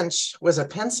behind the bench was a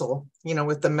pencil,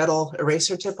 with the metal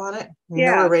eraser tip on it.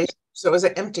 No eraser, so it was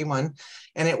an empty one,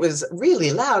 and it was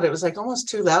really loud. It was like almost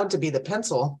too loud to be the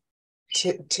pencil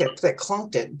tip that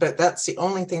clunked it, but that's the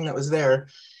only thing that was there,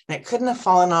 and it couldn't have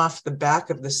fallen off the back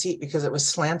of the seat because it was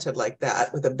slanted like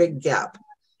that with a big gap.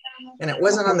 And it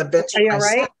wasn't on the bench. Are you all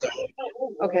right?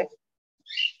 Okay.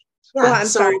 Yeah, well, I'm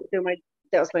sorry.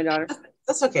 That was my daughter.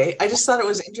 That's okay. I just thought it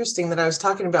was interesting that I was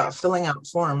talking about filling out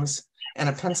forms and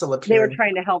a pencil appeared. They were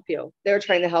trying to help you.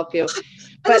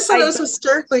 I just thought it was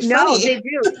hysterically funny. No, they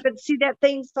do. But see, that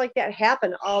things like that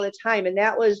happen all the time. And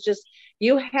that was just,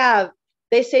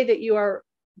 they say that you are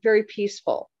very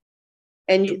peaceful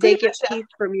and they get peace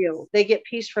from you. They get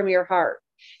peace from your heart.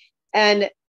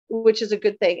 And which is a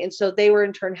good thing. And so they were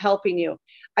in turn helping you.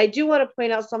 I do want to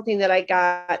point out something that I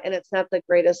got, and it's not the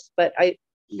greatest, but I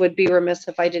would be remiss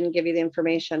if I didn't give you the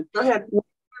information. Go ahead. When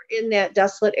you're in that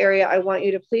desolate area, I want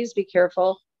you to please be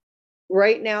careful.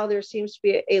 Right now, there seems to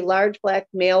be a large black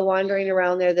male wandering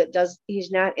around there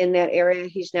he's not in that area.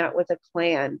 He's not with a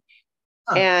clan.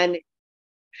 And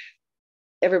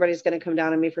everybody's going to come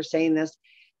down on me for saying this.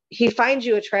 He finds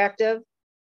you attractive,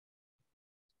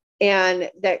 and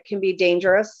that can be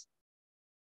dangerous.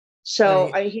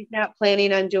 So he's not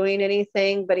planning on doing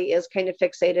anything, but he is kind of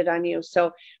fixated on you.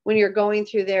 So when you're going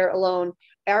through there alone,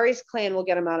 Ari's clan will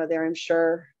get him out of there, I'm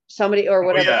sure. Somebody or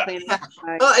whatever clan.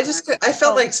 Well, I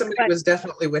felt like somebody was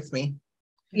definitely with me.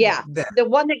 Yeah. The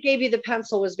one that gave you the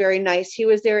pencil was very nice. He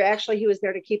was there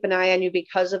to keep an eye on you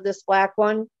because of this black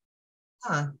one.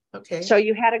 Okay. So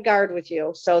you had a guard with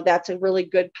you. So that's a really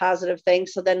good positive thing.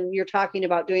 So then you're talking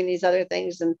about doing these other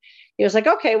things. And he was like,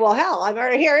 okay, well, hell, I'm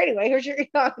already here anyway. Here's your,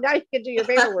 now you can do your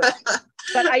paperwork.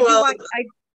 But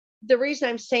the reason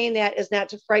I'm saying that is not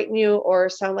to frighten you or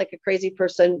sound like a crazy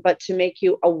person, but to make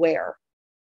you aware.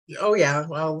 Oh yeah.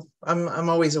 Well, I'm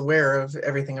always aware of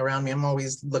everything around me. I'm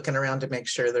always looking around to make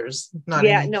sure there's not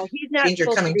any he's not danger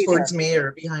coming towards me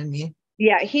or behind me.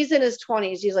 Yeah, he's in his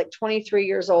 20s. He's like 23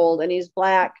 years old and he's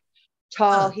black,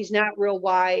 tall. He's not real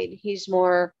wide. He's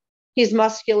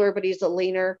muscular, but he's a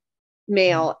leaner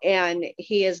male and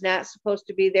he is not supposed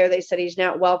to be there. They said he's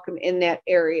not welcome in that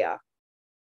area.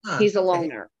 He's a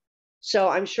loner. So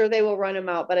I'm sure they will run him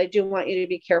out, but I do want you to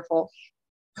be careful.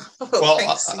 Well,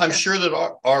 I'm sure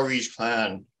that Ari's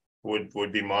clan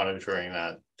would be monitoring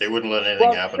that. They wouldn't let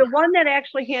anything happen. The one that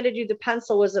actually handed you the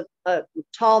pencil was a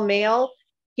tall male.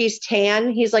 He's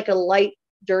tan. He's like a light,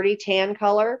 dirty tan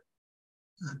color.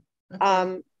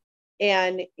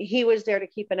 And he was there to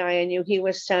keep an eye on you. He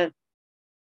was sent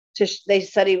they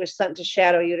said he was sent to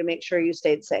shadow you to make sure you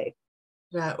stayed safe.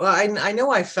 Yeah, well, I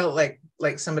know I felt like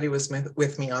somebody was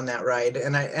with me on that ride,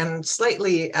 and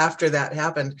slightly after that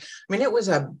happened, I mean, it was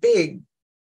a big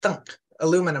thunk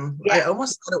aluminum. Yeah. I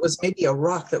almost thought it was maybe a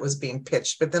rock that was being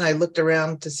pitched, but then I looked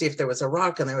around to see if there was a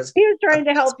rock, and there was. He was trying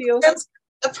to help you.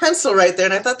 A pencil right there,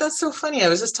 and I thought that's so funny. I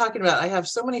was just talking about I have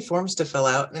so many forms to fill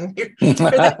out, and here this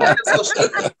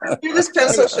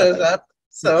pencil shows up.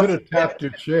 So you could have tapped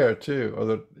your chair too,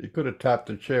 or you could have tapped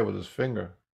the chair with his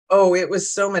finger. Oh, it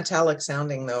was so metallic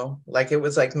sounding though. Like it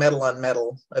was like metal on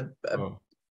metal.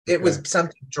 It was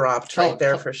something dropped right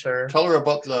there for sure. Tell her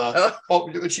about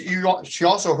the. She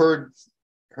also heard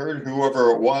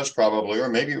whoever it was probably, or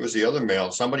maybe it was the other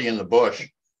male, somebody in the bush.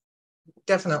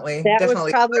 Definitely. That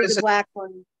was probably the black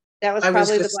one. That was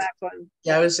probably the black one.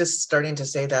 Yeah, I was just starting to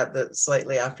say that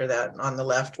slightly after that on the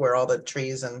left where all the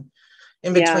trees and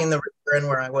in between the river and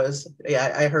where I was.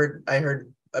 Yeah, I heard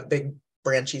a big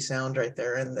branchy sound right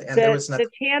there, and there was nothing.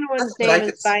 The tan one's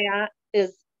name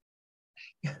is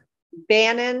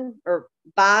Bannon or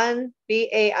Ban,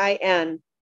 Bain.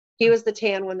 He was the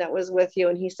tan one that was with you,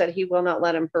 and he said he will not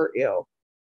let him hurt you.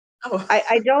 Oh.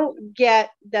 I don't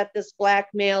get that this black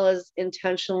male is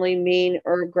intentionally mean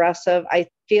or aggressive. I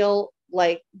feel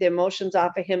like the emotions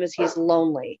off of him is he's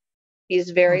lonely.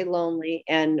 He's very lonely,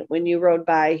 and when you rode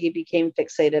by, he became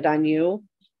fixated on you.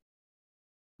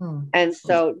 And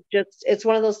so it's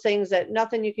one of those things that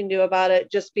nothing you can do about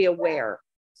it. Just be aware.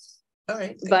 All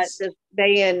right. Thanks. But this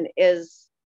Bayan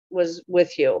was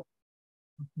with you.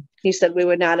 He said we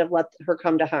would not have let her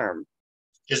come to harm.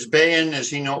 Is Bayan,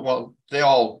 well, they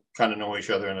all kind of know each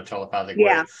other in a telepathic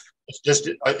way.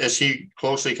 Is he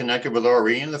closely connected with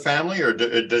Ari in the family, or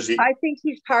does he? I think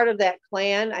he's part of that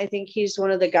clan. I think he's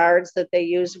one of the guards that they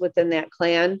use within that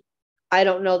clan. I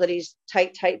don't know that he's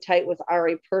tight with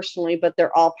Ari personally, but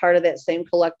they're all part of that same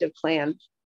collective clan.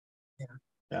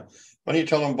 Yeah. Why don't you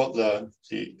tell them about the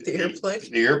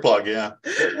earplug? The earplug, yeah.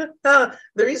 The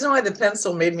reason why the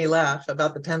pencil made me laugh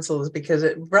about the pencil is because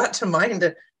it brought to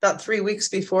mind about 3 weeks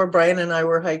before Brian and I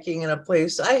were hiking in a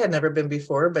place I had never been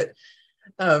before, but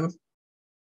Brian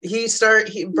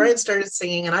started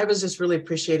singing, and I was just really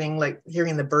appreciating like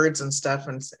hearing the birds and stuff,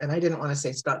 and I didn't want to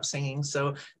say stop singing.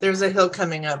 So there's a hill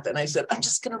coming up, and I said, I'm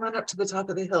just going to run up to the top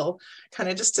of the hill, kind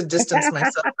of just to distance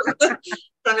myself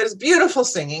from his beautiful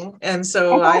singing. And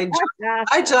so I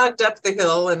jogged up the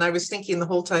hill, and I was thinking the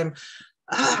whole time,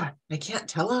 I can't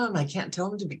tell him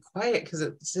to be quiet because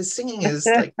his singing is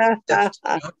like deaf,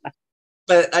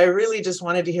 But I really just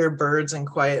wanted to hear birds and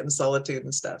quiet and solitude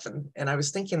and stuff. And I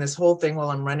was thinking this whole thing while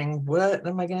I'm running, what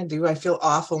am I going to do? I feel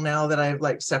awful now that I've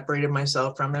like separated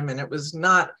myself from him. And it was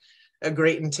not a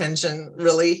great intention,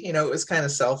 really. You know, it was kind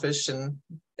of selfish. And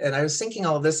I was thinking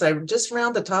all of this. I just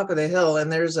round the top of the hill, and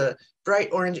there's a bright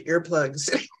orange earplug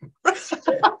sitting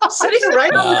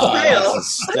right on the trail.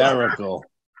 Hysterical.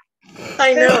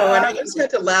 I know. And I just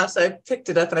had to laugh. So I picked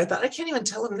it up, and I thought, I can't even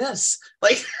tell him this.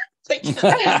 Like, tell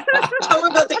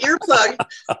him about the earplug,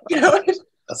 you know.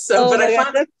 So, but I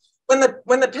found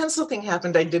when the pencil thing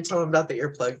happened, I did tell him about the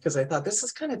earplug because I thought this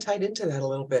is kind of tied into that a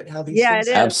little bit. How these things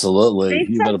it is. Absolutely,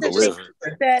 you better believe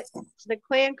it. That the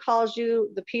clan calls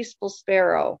you the peaceful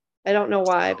sparrow. I don't know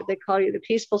why, but they call you the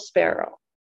peaceful sparrow.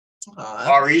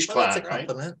 Ari's clan, that's a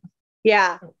compliment. Right?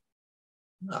 Yeah.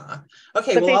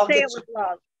 Okay, but well, they say it with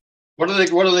love. What do they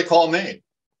call me?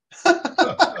 Okay,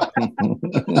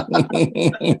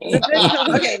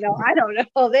 no, I don't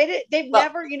know. They've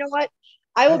never, you know what?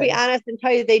 I will be honest and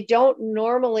tell you, they don't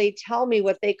normally tell me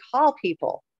what they call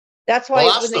people. That's why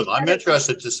I'm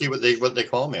interested to see what they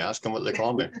call me. Ask them what they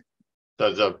call me.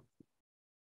 I'm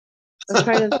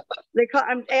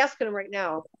asking them right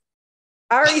now.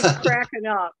 Ari's cracking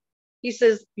up. He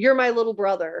says, "You're my little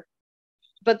brother,"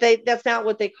 but that's not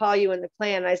what they call you in the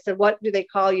clan. I said, "What do they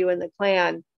call you in the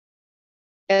clan?"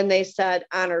 And they said,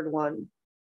 "Honored one."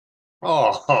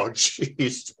 Oh,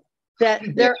 jeez. That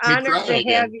they're honored to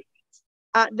have you.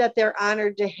 That they're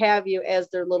honored to have you as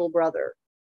their little brother.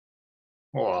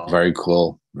 Wow. Very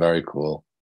cool. Very cool.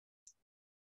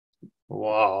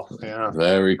 Wow. Yeah.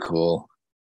 Very cool.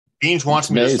 Beans wants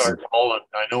me to start calling.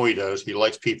 I know he does. He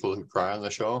likes people who cry on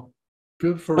the show.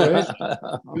 Good for ratings.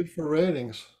 Good for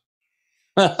ratings.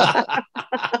 He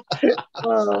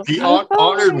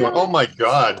honored one. Oh my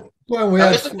God. Well, we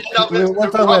had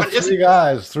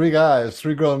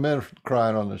three grown men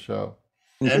crying on the show.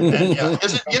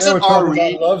 Isn't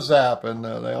Ari Love Zap, and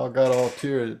they all got all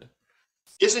teared.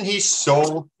 Isn't he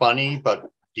so funny but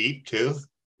deep too?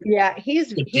 Yeah,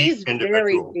 he's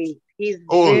very deep. He's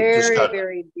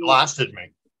very deep. Blasted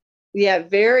me. Yeah,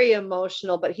 very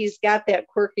emotional, but he's got that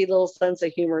quirky little sense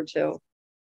of humor too.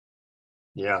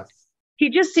 Yeah. He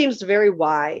just seems very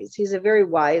wise. He's a very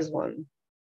wise one.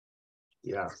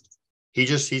 Yeah. He's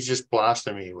just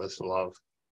blasting me with love.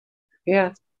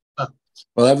 Yeah.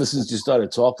 Well, ever since you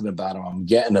started talking about him, I'm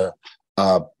getting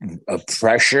a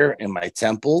pressure in my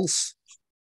temples,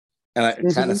 and I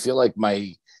kind of feel like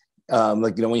my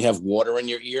like, you know, when you have water in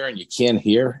your ear and you can't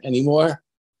hear anymore.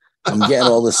 I'm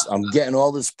getting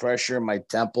all this pressure in my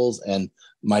temples, and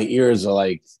my ears are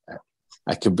like,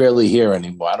 I could barely hear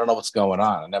anymore. I don't know what's going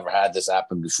on. I never had this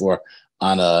happen before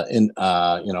in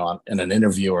an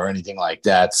interview or anything like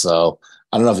that. So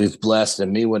I don't know if he's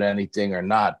blasting me with anything or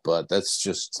not, but that's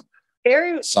just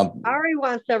something. Ari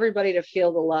wants everybody to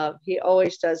feel the love. He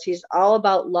always does. He's all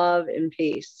about love and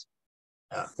peace.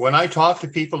 When I talk to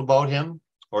people about him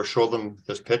or show them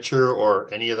his picture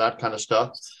or any of that kind of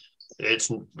stuff,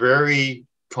 it's very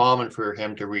common for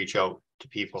him to reach out to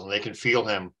people, and they can feel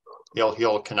him.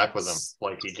 He'll connect with them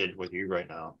like he did with you right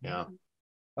now. Yeah.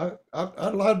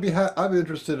 I'd be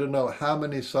interested to know how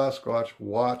many Sasquatch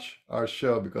watch our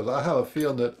show, because I have a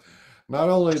feeling that not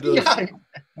only does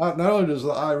not only does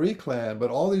the Irie clan,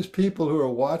 but all these people who are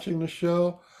watching the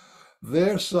show,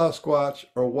 their Sasquatch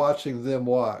are watching them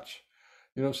watch.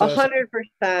 You know what I'm saying?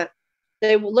 100%.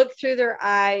 They look through their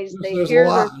eyes. They There's hear a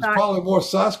lot. their There's thoughts. probably more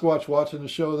Sasquatch watching the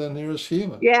show than there is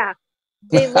humans. Yeah.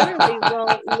 They literally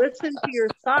will listen to your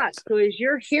thoughts. So as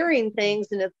you're hearing things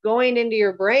and it's going into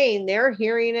your brain, they're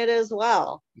hearing it as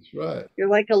well. That's right. You're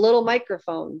like a little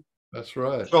microphone. That's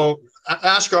right. So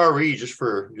ask RE just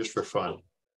for fun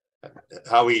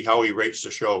how he rates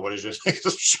the show. What is his think of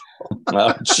the show?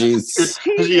 Oh, jeez. Is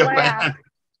he a fan?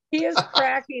 He is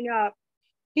cracking up.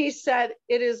 He said,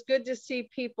 "It is good to see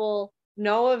people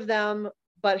know of them,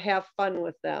 but have fun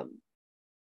with them."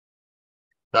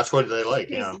 That's what they like.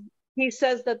 Yeah. He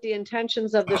says that the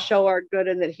intentions of the show are good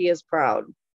and that he is proud.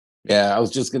 Yeah, I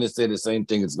was just going to say the same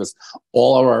thing. It's because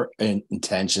all of our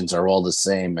intentions are all the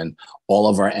same, and all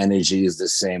of our energy is the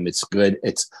same. It's good.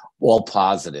 It's all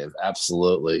positive.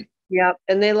 Absolutely. Yep.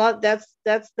 And they love, that's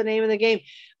the name of the game.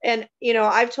 And, you know,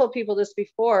 I've told people this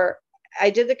before. I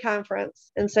did the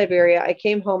conference in Siberia. I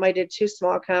came home. I did 2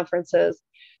 small conferences.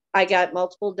 I got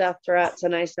multiple death threats,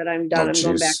 and I said, I'm done. I'm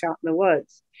going back out in the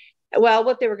woods. Well,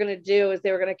 what they were going to do is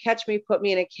they were going to catch me, put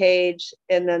me in a cage,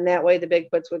 and then that way the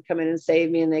Bigfoots would come in and save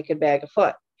me, and they could bag a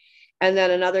foot. And then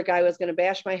another guy was going to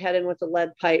bash my head in with a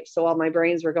lead pipe, so all my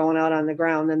brains were going out on the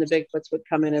ground. Then the Bigfoots would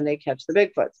come in and they catch the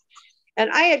Bigfoots.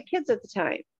 And I had kids at the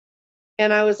time,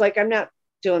 and I was like, I'm not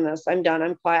doing this. I'm done.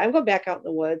 I'm quiet. I'm going back out in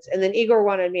the woods. And then Igor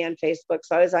wanted me on Facebook,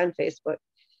 so I was on Facebook,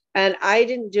 and I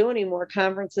didn't do any more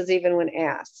conferences even when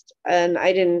asked. And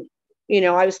I didn't. You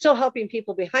know, I was still helping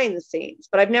people behind the scenes,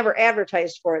 but I've never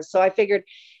advertised for it. So I figured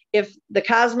if the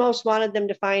cosmos wanted them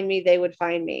to find me, they would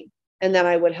find me, and then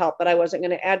I would help, but I wasn't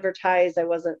going to advertise. I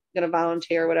wasn't going to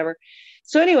volunteer or whatever.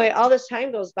 So anyway, all this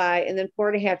time goes by. And then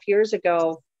 4.5 years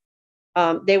ago,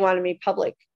 they wanted me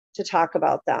public to talk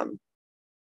about them.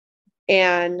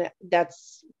 And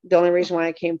that's the only reason why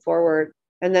I came forward.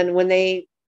 And then when they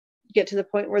get to the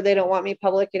point where they don't want me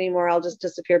public anymore, I'll just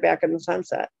disappear back in the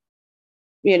sunset.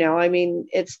 You know, I mean,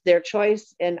 it's their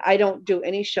choice, and I don't do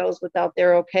any shows without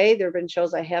their okay. There have been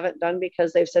shows I haven't done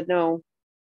because they've said, no,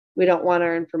 we don't want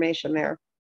our information there.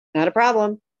 Not a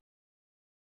problem.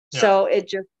 Yeah. So it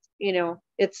just, you know,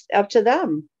 it's up to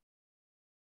them.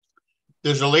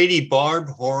 There's a lady, Barb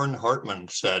Horn Hartman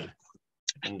said,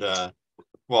 and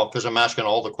well, because I'm asking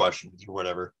all the questions or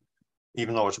whatever,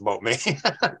 even though it's about me.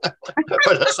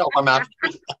 But that's not what I'm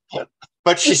asking.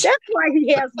 But that's why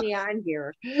he has me on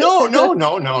here. No.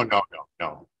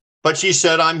 But she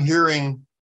said, I'm hearing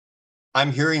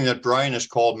that Brian is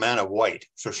called Man of White,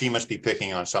 so she must be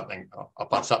picking on something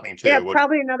too. Yeah,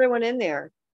 probably another one in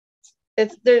there.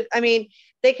 It's there. I mean,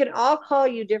 they can all call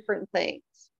you different things.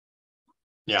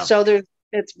 Yeah. So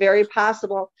it's very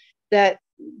possible that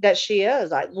she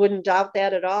is. I wouldn't doubt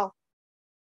that at all.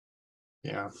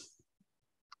 Yeah.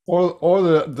 Or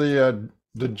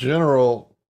the general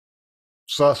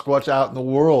Sasquatch out in the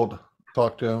world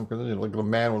talk to him, because like a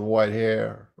man with white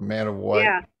hair, a man of white.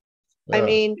 Yeah. I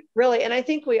mean, really, and I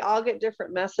think we all get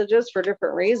different messages for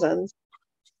different reasons,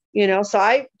 you know. So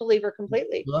I believe her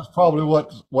completely. That's probably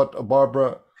what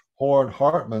Barbara Horn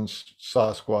Hartman's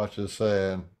Sasquatch is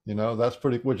saying. You know, that's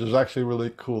which is actually a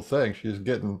really cool thing. She's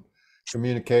getting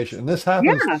communication, and this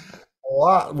happens a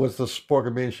lot with the Sport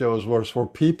Convenience shows, where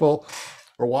people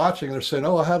are watching and they're saying,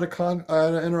 "Oh, I had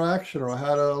an interaction, or I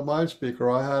had a mind speak,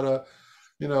 or I had a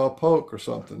poke or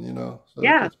something." You know. So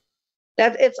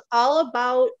it's all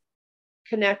about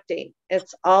connecting.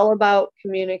 It's all about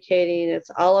communicating. It's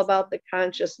all about the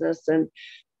consciousness and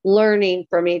learning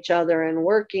from each other and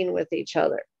working with each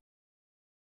other.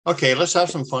 Okay, let's have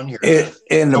some fun here.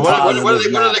 In the what do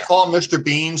they call Mr.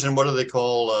 Beans, and what do they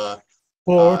call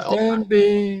pork and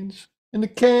beans in the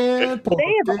can?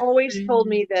 They have always told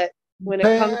me that when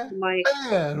it comes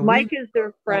to Mike is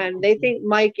their friend. They think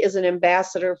Mike is an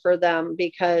ambassador for them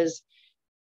because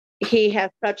he has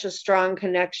such a strong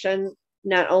connection,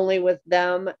 not only with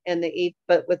them and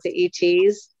but with the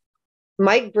ETs.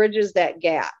 Mike bridges that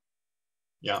gap.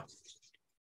 Yeah.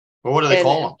 Well, what do they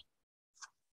call him?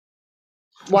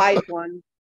 Wise one.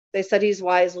 They said he's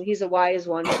wise. He's a wise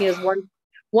one. He is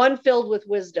one filled with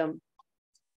wisdom.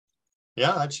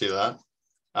 Yeah, I'd see that.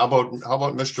 How about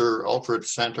Mr. Alfred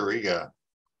Santariga?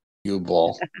 You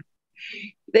ball.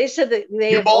 They said that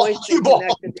they have always been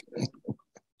connected.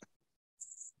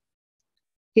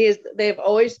 They've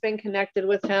always been connected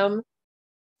with him,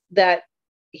 that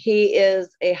he is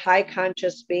a high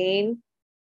conscious being,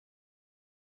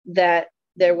 that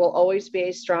there will always be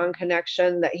a strong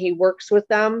connection, that he works with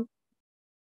them.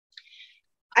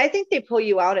 I think they pull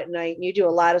you out at night and you do a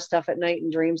lot of stuff at night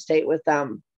in dream state with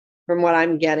them, from what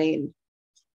I'm getting.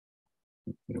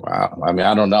 Wow. I mean,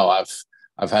 I don't know.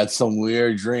 I've had some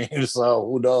weird dreams, so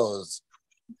who knows?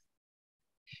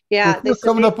 Yeah, we're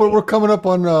coming up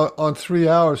on 3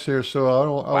 hours here, so I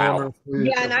wonder if we.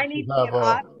 Yeah, and I need to get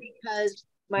off because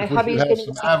my hubby's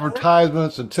getting some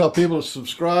advertisements and tell people to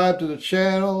subscribe to the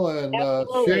channel and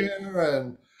share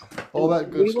and all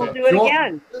that good stuff. We will do it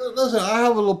again. Listen, I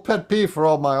have a little pet peeve for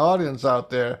all my audience out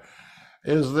there.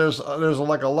 Is there's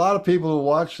like a lot of people who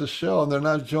watch the show and they're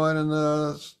not joining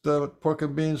the Pork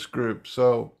and Beans group.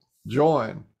 So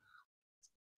join.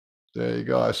 There you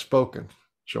go. I've spoken.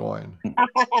 Join.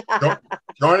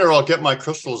 Join, or I'll get my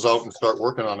crystals out and start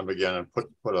working on them again and put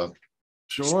a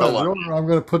spell on. I'm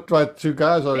going to put my two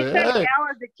guys on it.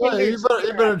 Hey, you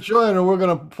better join, or we're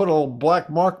going to put a black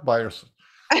mark by us.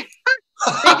 They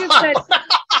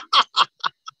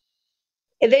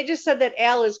just said that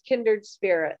Al is kindred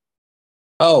spirit.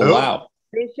 Oh, wow.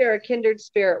 They share a kindred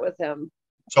spirit with him.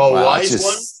 So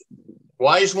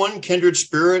wise one, kindred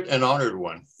spirit, and honored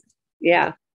one.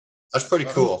 Yeah. That's pretty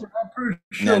cool. I'm pretty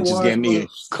sure that just gave me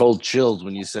cold chills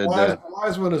when you said that.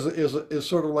 Wise one is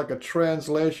sort of like a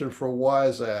translation for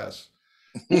wise ass.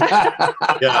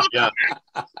 Yeah.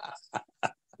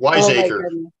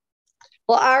 Wiseacre.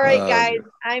 Well, all right, guys,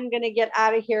 I'm going to get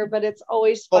out of here, but it's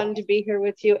always fun to be here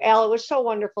with you. Al, it was so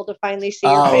wonderful to finally see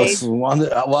your face. It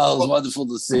was wonderful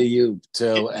to see you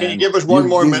too. Can you give us one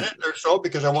more minute or so,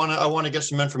 because I want to get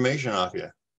some information off you.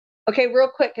 Okay, real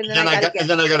quick, and then I got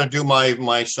to do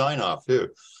my sign off too.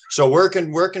 So where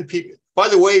can people? By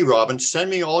the way, Robin, send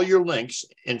me all your links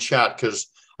in chat, because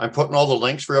I'm putting all the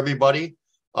links for everybody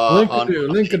on the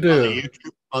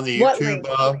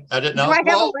YouTube edit now. Do I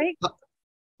have a link?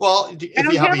 Well, if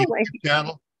you have a YouTube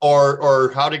channel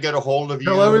or how to get a hold of you.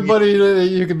 Tell everybody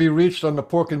you can be reached on the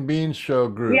Pork and Beans Show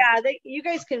group. Yeah, you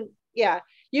guys can. Yeah,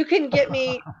 you can get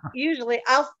me. Usually,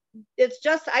 I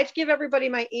give everybody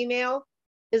my email.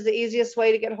 Is the easiest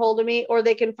way to get hold of me, or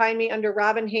they can find me under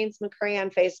Robin Haynes McCray on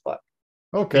Facebook.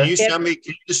 Okay. Can you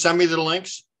just send me the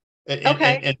links in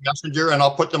Messenger, and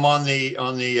I'll put them on the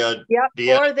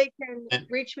or they can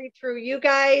reach me through you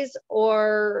guys,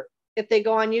 or if they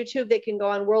go on YouTube, they can go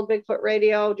on World Bigfoot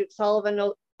Radio. Duke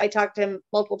Sullivan, I talk to him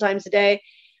multiple times a day,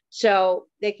 so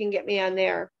they can get me on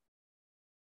there.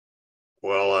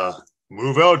 Well,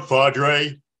 move out,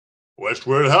 Padre.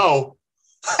 Westward how?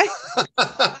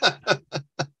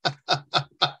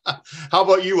 How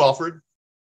about you, Alfred?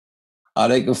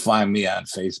 They can find me on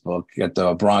Facebook at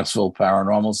the Bronxville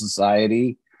Paranormal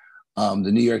Society, the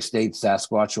New York State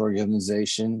Sasquatch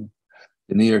Organization,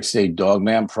 the New York State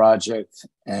Dogman Project,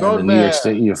 and the New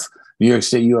York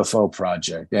State UFO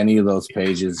Project. Any of those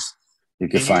pages you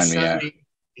can find me at. Can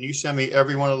you send me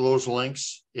every one of those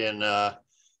links in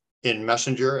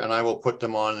Messenger, and I will put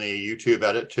them on the YouTube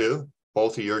edit too?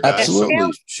 Both of your guys.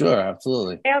 Absolutely. Sure,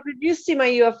 absolutely. Al, did you see my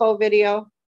UFO video?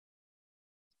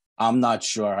 I'm not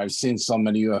sure. I've seen so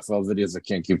many UFO videos I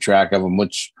can't keep track of them.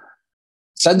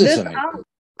 Send it to me.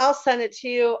 I'll send it to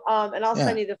you, and I'll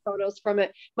send you the photos from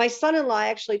it. My son-in-law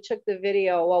actually took the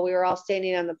video while we were all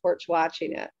standing on the porch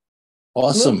watching it.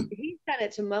 Awesome. He sent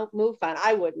it to MUFON.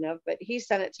 I wouldn't have, but he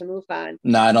sent it to MUFON.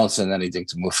 No, I don't send anything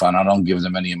to MUFON. I don't give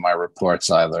them any of my reports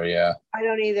either. Yeah. I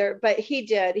don't either, but he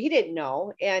did. He didn't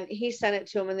know, and he sent it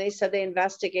to him, and they said they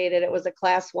investigated. It was a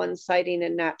Class 1 sighting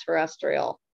and not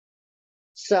terrestrial.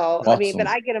 So, awesome. I mean, but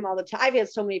I get them all the time. I've had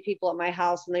so many people at my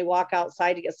house, and they walk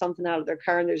outside to get something out of their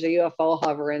car, and there's a UFO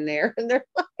hovering there, and they're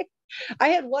like, I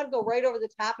had one go right over the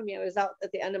top of me. I was out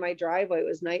at the end of my driveway. It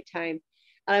was nighttime.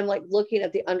 And I'm like looking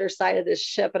at the underside of this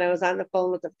ship. And I was on the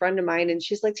phone with a friend of mine and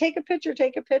she's like, take a picture,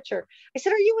 take a picture. I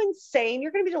said, are you insane?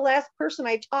 You're going to be the last person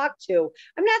I talk to.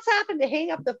 I'm not stopping to hang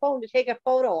up the phone to take a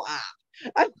photo op.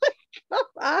 I'm like, come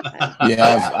on.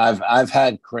 Yeah, I've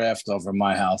had craft over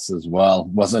my house as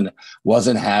well.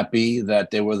 Wasn't happy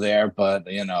that they were there, but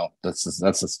you know, that's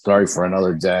a story for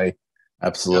another day.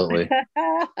 Absolutely.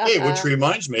 Hey, which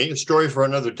reminds me, a story for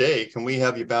another day. Can we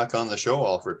have you back on the show,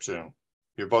 Alfred, soon?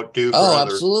 You're about due for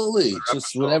absolutely.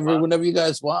 Just whenever you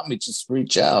guys want me, just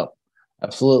reach out.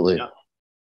 Absolutely.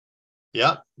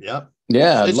 Yeah.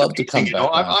 Yeah, I'd love to come back.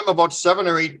 I'm about 7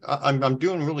 or 8. I'm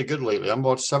doing really good lately. I'm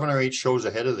about 7 or 8 shows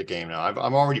ahead of the game now.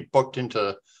 I'm already booked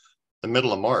into the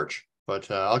middle of March, but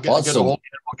I'll get a hold of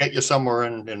you. I'll get you somewhere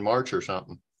in March or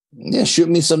something. Yeah, shoot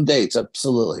me some dates.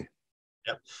 Absolutely.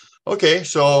 Yep. Okay,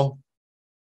 so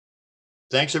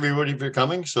thanks everybody for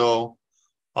coming. So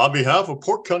on behalf of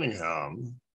Port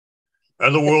Cunningham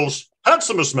and the world's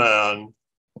handsomest man,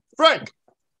 Frank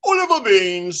Oliver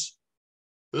Beans,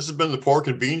 this has been the Pork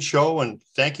and Beans Show, and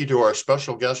thank you to our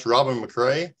special guest, Robin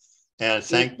McCray, and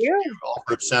thank you,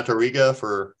 Alfred Santariga,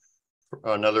 for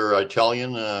another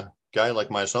Italian guy like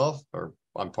myself, or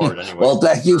I'm part anyway. Well,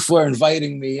 thank you for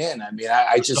inviting me in. I mean,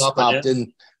 I just popped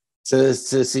in to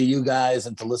see you guys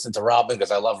and to listen to Robin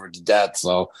because I love her to death.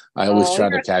 So I always try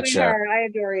to catch her. I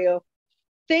adore you.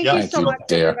 Thank you so much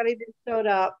to everybody that showed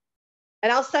up.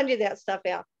 And I'll send you that stuff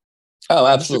out. Oh,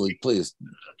 absolutely. Please.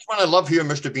 That's when I love hearing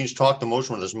Mr. Beans talk the most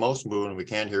when his mouth's moving and we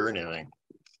can't hear anything.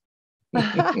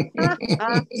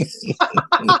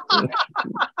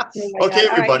 Okay,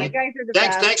 everybody. Right,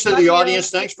 thanks to the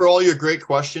audience. Thanks for all your great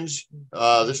questions.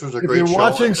 This was a great show. If you're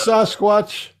watching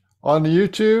Sasquatch on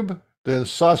YouTube, then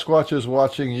Sasquatch is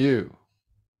watching you.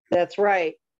 That's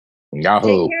right.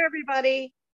 Yahoo. Take care,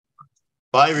 everybody.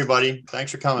 Bye, everybody.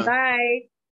 Thanks for coming. Bye.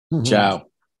 Ciao.